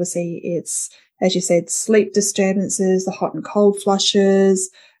 symptoms. Obviously it's, as you said, sleep disturbances, the hot and cold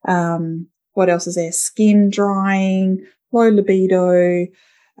flushes. What else is there? Skin drying, low libido,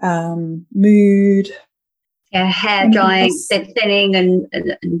 mood. Yeah, hair drying, thinning and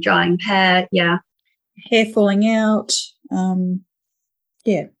drying hair. Yeah. Hair falling out.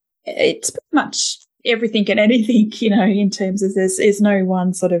 It's pretty much everything and anything, in terms of there's no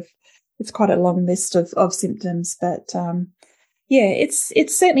one sort of, it's quite a long list of symptoms, but it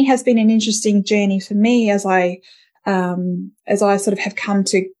certainly has been an interesting journey for me as I sort of have come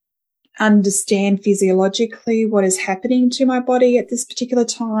to understand physiologically what is happening to my body at this particular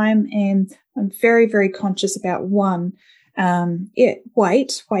time. And I'm very, very conscious about weight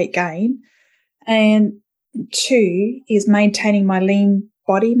gain. And 2 is maintaining my lean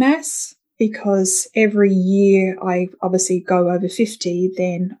body mass, because every year I obviously go over 50,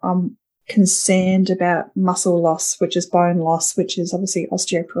 then I'm concerned about muscle loss, which is bone loss, which is obviously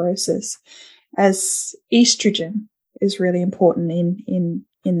osteoporosis, as estrogen is really important in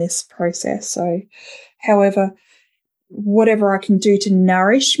this process. So, however, whatever I can do to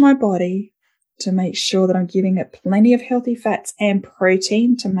nourish my body, to make sure that I'm giving it plenty of healthy fats and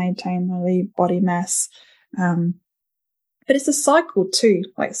protein to maintain my lean body mass. But it's a cycle too,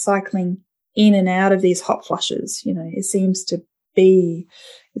 like cycling in and out of these hot flushes. It seems to be,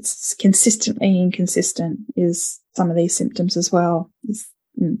 it's consistently inconsistent is some of these symptoms as well.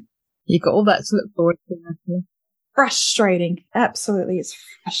 You've got all that to look forward to. Actually. Frustrating. Absolutely. It's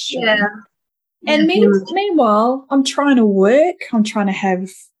frustrating. Yeah. And meanwhile, I'm trying to work. I'm trying to have,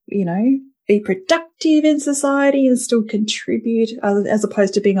 be productive in society and still contribute, as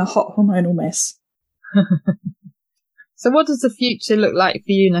opposed to being a hot hormonal mess. So what does the future look like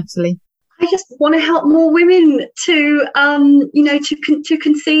for you, Natalie? I just want to help more women to, to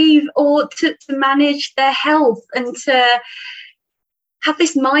conceive or to manage their health, and to have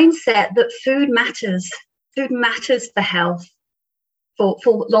this mindset that food matters. Food matters for health, for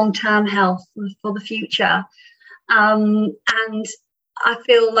long-term health, for the future. And I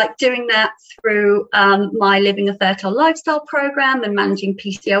feel like doing that through my Living a Fertile Lifestyle program and managing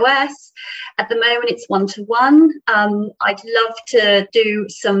PCOS. At the moment, it's 1-to-1. I'd love to do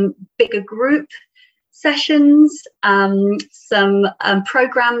some bigger group sessions, some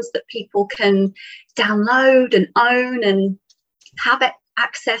programs that people can download and own and have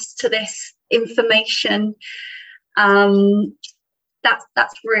access to this information.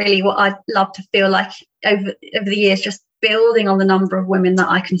 That's really what I'd love to feel like over the years, just building on the number of women that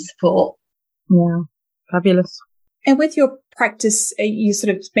I can support. Yeah, fabulous. And with your practice, you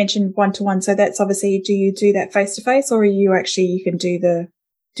sort of mentioned 1-to-1. So that's obviously, do you do that face-to-face, or you can do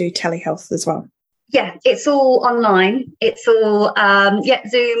telehealth as well? Yeah, it's all online. It's all,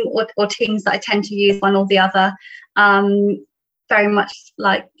 Zoom or Teams that I tend to use, one or the other. Very much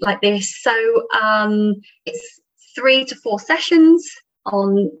like this. So it's 3 to 4 sessions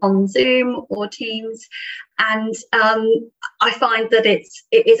on Zoom or Teams, and I find that it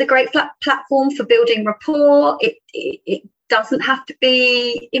is a great platform for building rapport. It doesn't have to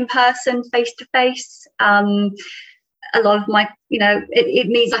be in person, face to face. A lot of my, it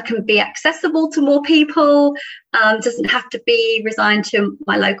means I can be accessible to more people. Doesn't have to be resigned to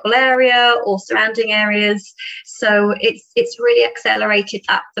my local area or surrounding areas. So it's really accelerated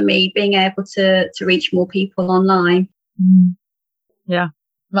that for me, being able to reach more people online. Yeah,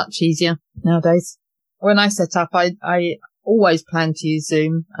 much easier nowadays. When I set up, I always planned to use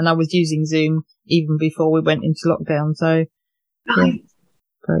Zoom, and I was using Zoom even before we went into lockdown. So, yeah,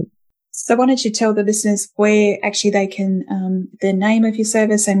 great. So why don't you tell the listeners where actually they can, the name of your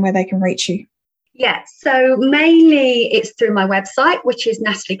service and where they can reach you? Yeah, so mainly it's through my website, which is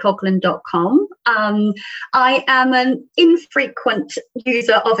nataliecoglan.com. I am an infrequent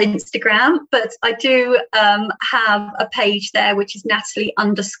user of Instagram, but I do have a page there, which is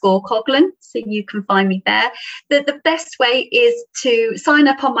Natalie_Coglan. So you can find me there. The best way is to sign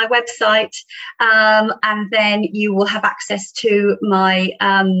up on my website, and then you will have access to my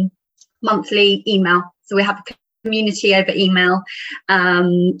monthly email. So we have a community over email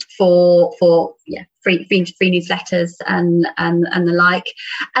for free newsletters and the like.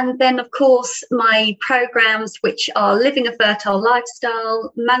 And then, of course, my programs, which are Living a Fertile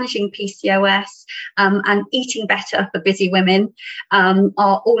Lifestyle, Managing PCOS, and Eating Better for Busy Women,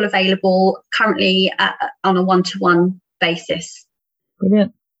 are all available currently on a one-to-one basis.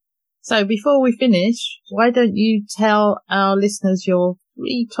 Brilliant. So before we finish, why don't you tell our listeners your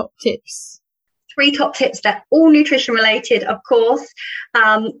 3 top tips? 3 top tips, they're all nutrition related, of course,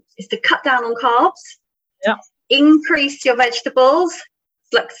 is to cut down on carbs. Yeah. Increase your vegetables,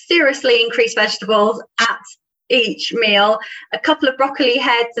 like seriously increase vegetables at each meal. A couple of broccoli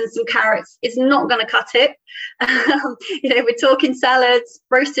heads and some carrots is not going to cut it. We're talking salads,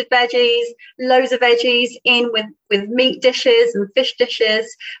 roasted veggies, loads of veggies in with meat dishes and fish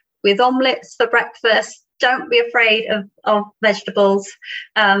dishes, with omelettes for breakfast. Don't be afraid of vegetables.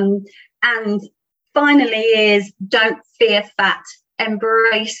 And finally is don't fear fat,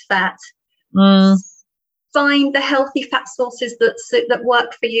 embrace fat. Find the healthy fat sources that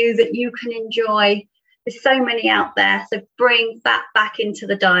work for you, that you can enjoy. There's so many out there, so bring that back into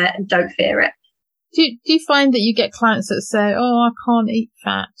the diet and don't fear it. Do you find that you get clients that say, oh, I can't eat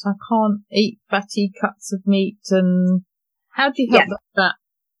fat, I can't eat fatty cuts of meat, and how do you help that?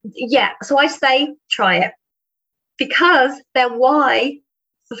 Yeah, so I say try it, because their why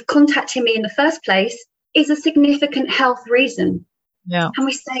of contacting me in the first place is a significant health reason. Yeah. And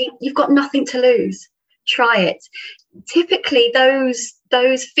we say, you've got nothing to lose. Try it. Typically,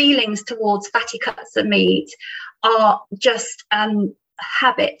 those feelings towards fatty cuts of meat are just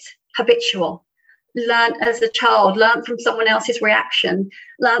habitual. Learn as a child, learn from someone else's reaction,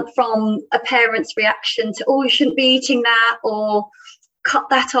 learn from a parent's reaction to, oh, you shouldn't be eating that, or cut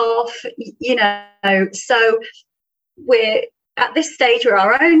that off, So we're at this stage, we're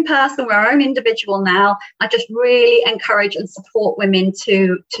our own person, we're our own individual now. I just really encourage and support women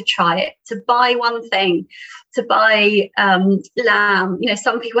to try it, to buy one thing, to buy lamb.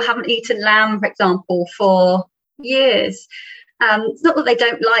 Some people haven't eaten lamb, for example, for years. It's not that they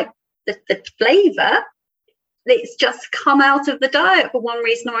don't like the flavour. It's just come out of the diet for one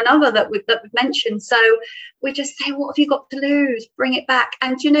reason or another that we've mentioned. So we just say, what have you got to lose? Bring it back.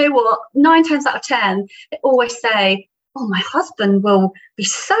 And you know what? 9 times out of 10, they always say, oh, my husband will be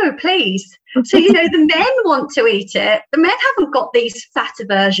so pleased. So, the men want to eat it. The men haven't got these fat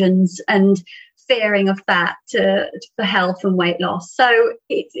aversions and fearing of fat for health and weight loss. So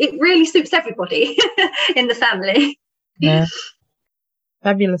it really suits everybody in the family. Yeah.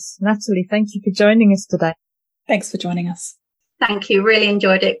 Fabulous. Natalie, thank you for joining us today. Thanks for joining us. Thank you. Really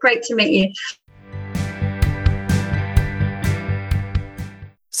enjoyed it. Great to meet you.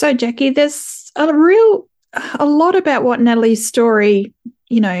 So, Jackie, there's a lot about what Natalie's story,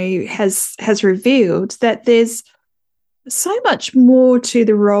 has revealed, that there's so much more to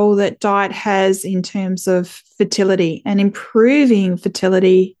the role that diet has in terms of fertility and improving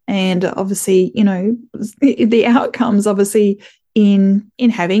fertility, and obviously, the outcomes obviously in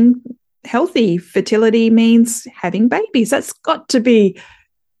having healthy fertility means having babies. That's got to be,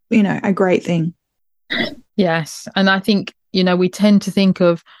 a great thing. Yes. And I think, we tend to think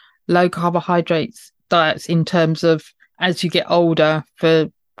of low carbohydrates diets in terms of, as you get older, for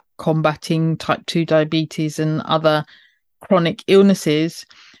combating type 2 diabetes and other chronic illnesses.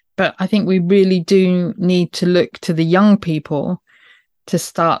 But I think we really do need to look to the young people to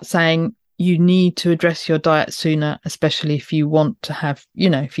start saying, you need to address your diet sooner, especially if you want to have,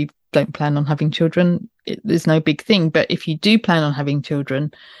 if you don't plan on having children, there's no big thing. But if you do plan on having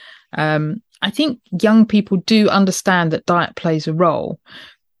children, I think young people do understand that diet plays a role.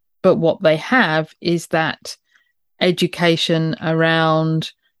 But what they have is that education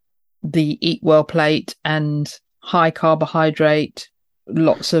around the eat well plate and high carbohydrate,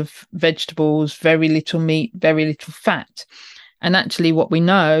 lots of vegetables, very little meat, very little fat. And actually what we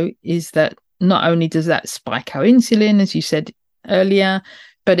know is that not only does that spike our insulin, as you said earlier,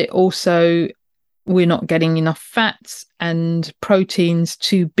 but it also, we're not getting enough fats and proteins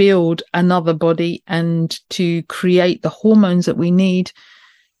to build another body and to create the hormones that we need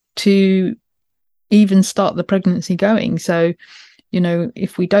to even start the pregnancy going. So,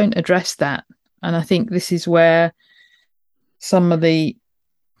 if we don't address that, and I think this is where some of the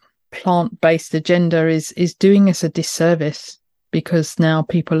plant-based agenda is doing us a disservice, because now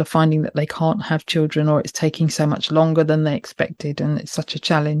people are finding that they can't have children, or it's taking so much longer than they expected, and it's such a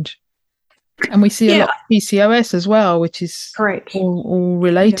challenge. And we see a lot of PCOS as well, which is correct, all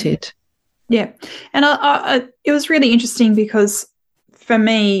related. Yeah. And it was really interesting because for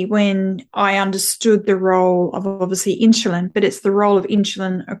me when I understood the role of obviously insulin, but it's the role of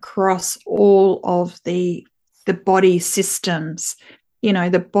insulin across all of the body systems,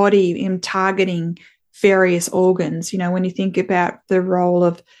 the body in targeting various organs. When you think about the role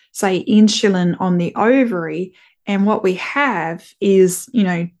of, say, insulin on the ovary, and what we have is,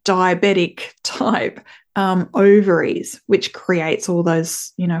 diabetic type ovaries, which creates all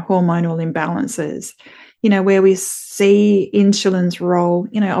those, hormonal imbalances, where we see insulin's role,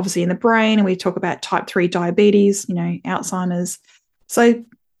 obviously in the brain, and we talk about type 3 diabetes, Alzheimer's. So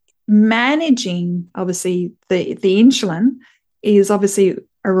managing, obviously, the insulin is obviously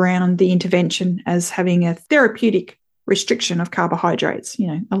around the intervention as having a therapeutic restriction of carbohydrates,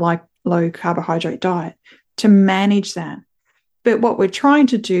 a low carbohydrate diet to manage that. But what we're trying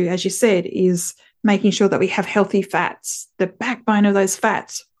to do, as you said, is making sure that we have healthy fats, the backbone of those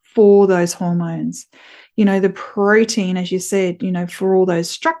fats for those hormones, the protein, as you said, for all those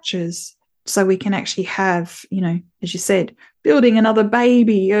structures, so we can actually have, as you said, building another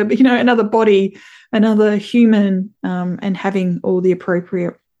baby, another body, another human, and having all the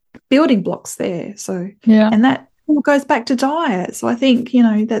appropriate building blocks there. So, and that all goes back to diet. So I think,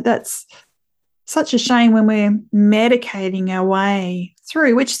 that's such a shame when we're medicating our way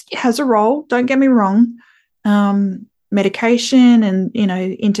through, which has a role, don't get me wrong. Medication and,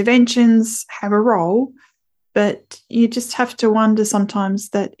 interventions have a role, but you just have to wonder sometimes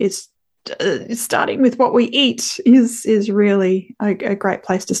that it's starting with what we eat is really a great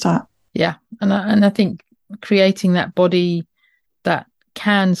place to start. Yeah. And I think creating that body that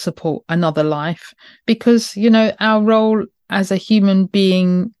can support another life, because, our role as a human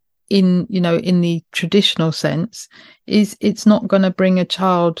being in the traditional sense is it's not going to bring a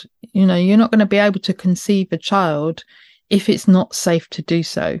child, you're not going to be able to conceive a child if it's not safe to do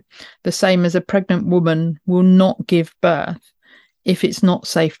so. The same as a pregnant woman will not give birth if it's not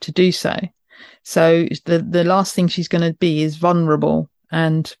safe to do so. So the last thing she's going to be is vulnerable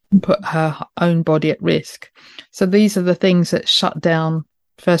and put her own body at risk. So these are the things that shut down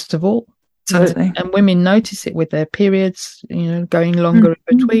first of all. Totally. And women notice it with their periods, going longer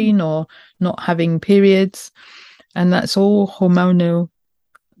in between or not having periods. And that's all the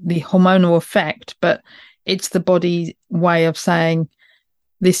hormonal effect, but it's the body's way of saying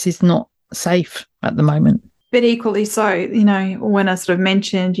this is not safe at the moment. But equally so, when I sort of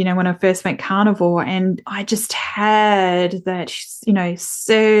mentioned, when I first went carnivore, and I just had that,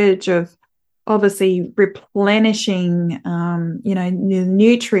 surge of obviously replenishing,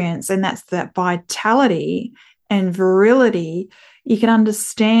 nutrients, and that's that vitality and virility. You can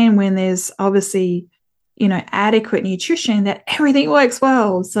understand when there's obviously, adequate nutrition, that everything works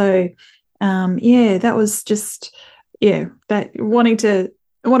well. So, that was just, that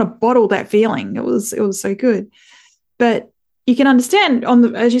I want to bottle that feeling. It was so good. But you can understand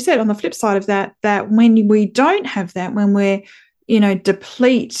as you said, on the flip side of that when we don't have that, when we're,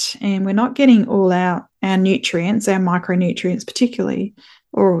 deplete and we're not getting all our nutrients, our micronutrients particularly,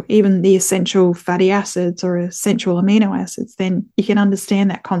 or even the essential fatty acids or essential amino acids, then you can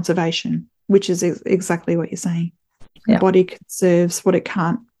understand that conservation, which is exactly what you're saying. Yeah. The body conserves what it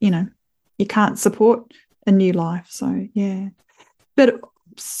can't, you can't support a new life. So, yeah. But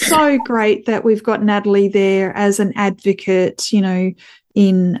so great that we've got Natalie there as an advocate, in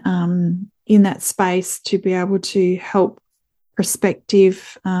that space to be able to help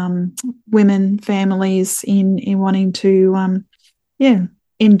prospective women, families in wanting to,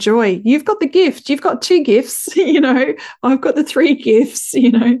 enjoy. You've got the gift. You've got 2 gifts. I've got the 3 gifts.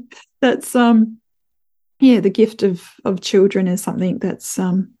 That's the gift of children is something that's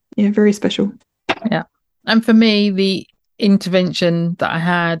very special. Yeah, and for me, the intervention that I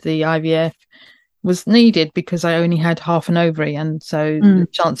had, the IVF, was needed because I only had half an ovary, and so the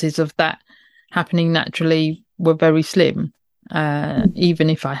chances of that happening naturally were very slim, even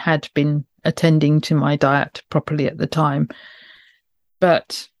if I had been attending to my diet properly at the time.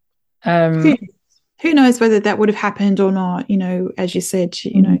 But who knows whether that would have happened or not, as you said,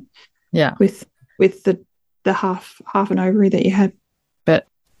 with the half an ovary that you had. But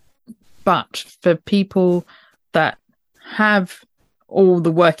for people that have all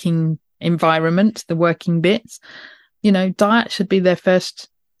the working environment, the working bits, diet should be their first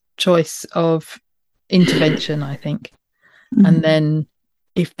choice of intervention, I think. And then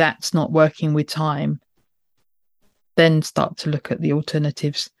if that's not working with time, then start to look at the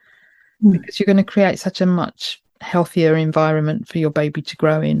alternatives, because you're going to create such a much healthier environment for your baby to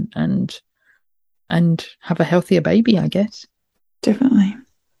grow in and have a healthier baby, I guess. Definitely.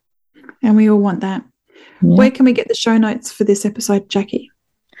 And we all want that. Yeah. Where can we get the show notes for this episode, Jackie?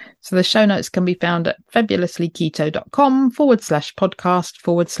 So the show notes can be found at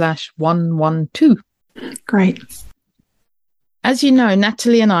fabulouslyketo.com/podcast/112. Great. As you know,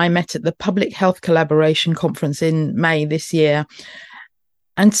 Natalie and I met at the Public Health Collaboration Conference in May this year.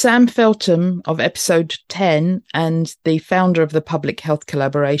 And Sam Feltham of episode 10 and the founder of the Public Health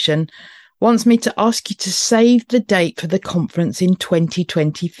Collaboration wants me to ask you to save the date for the conference in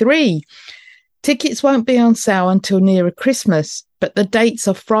 2023. Tickets won't be on sale until nearer Christmas, but the dates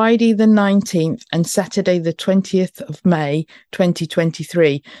are Friday the 19th and Saturday the 20th of May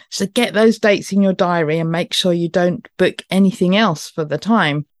 2023. So get those dates in your diary and make sure you don't book anything else for the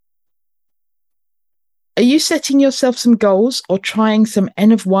time. Are you setting yourself some goals or trying some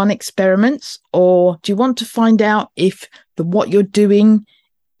N of 1 experiments? Or do you want to find out if what you're doing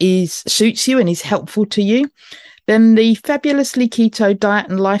suits you and is helpful to you? Then the Fabulously Keto Diet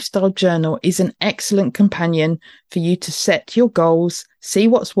and Lifestyle Journal is an excellent companion for you to set your goals, see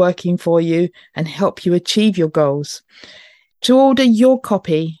what's working for you, and help you achieve your goals. To order your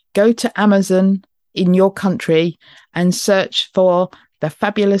copy, go to Amazon in your country and search for the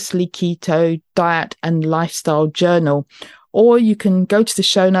Fabulously Keto Diet and Lifestyle Journal, or you can go to the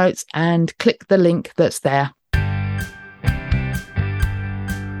show notes and click the link that's there.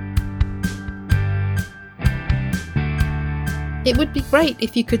 It would be great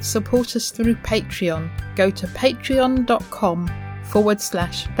if you could support us through Patreon. Go to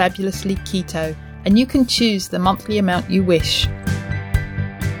patreon.com/fabulouslyketo and you can choose the monthly amount you wish.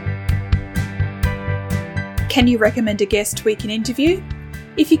 Can you recommend a guest we can interview?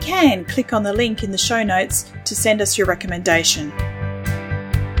 If you can, click on the link in the show notes to send us your recommendation.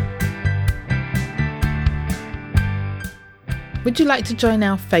 Would you like to join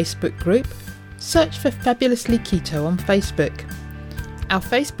our Facebook group? Search for Fabulously Keto on Facebook. Our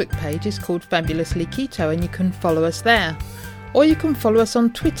Facebook page is called Fabulously Keto and you can follow us there. Or you can follow us on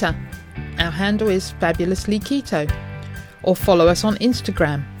Twitter. Our handle is Fabulously Keto. Or follow us on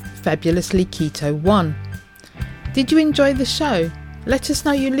Instagram, Fabulously Keto1. Did you enjoy the show? Let us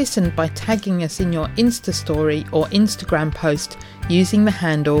know you listened by tagging us in your Insta story or Instagram post using the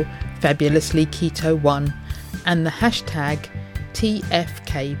handle Fabulously Keto1 and the hashtag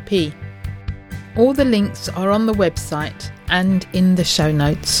TFKP. All the links are on the website and in the show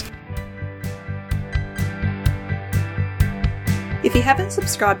notes. If you haven't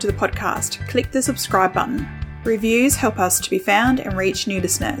subscribed to the podcast, click the subscribe button. Reviews help us to be found and reach new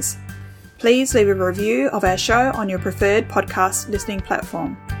listeners. Please leave a review of our show on your preferred podcast listening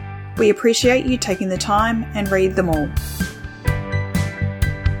platform. We appreciate you taking the time and read them all.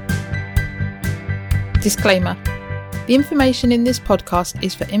 Disclaimer. The information in this podcast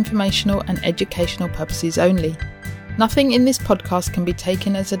is for informational and educational purposes only. Nothing in this podcast can be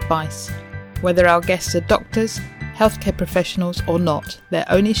taken as advice. Whether our guests are doctors, healthcare professionals or not, they're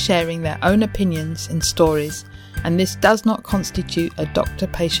only sharing their own opinions and stories, and this does not constitute a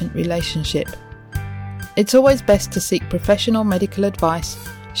doctor-patient relationship. It's always best to seek professional medical advice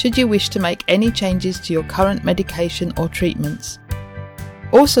should you wish to make any changes to your current medication or treatments.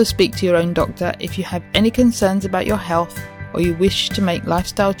 Also speak to your own doctor if you have any concerns about your health or you wish to make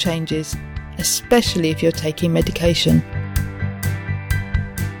lifestyle changes, especially if you're taking medication.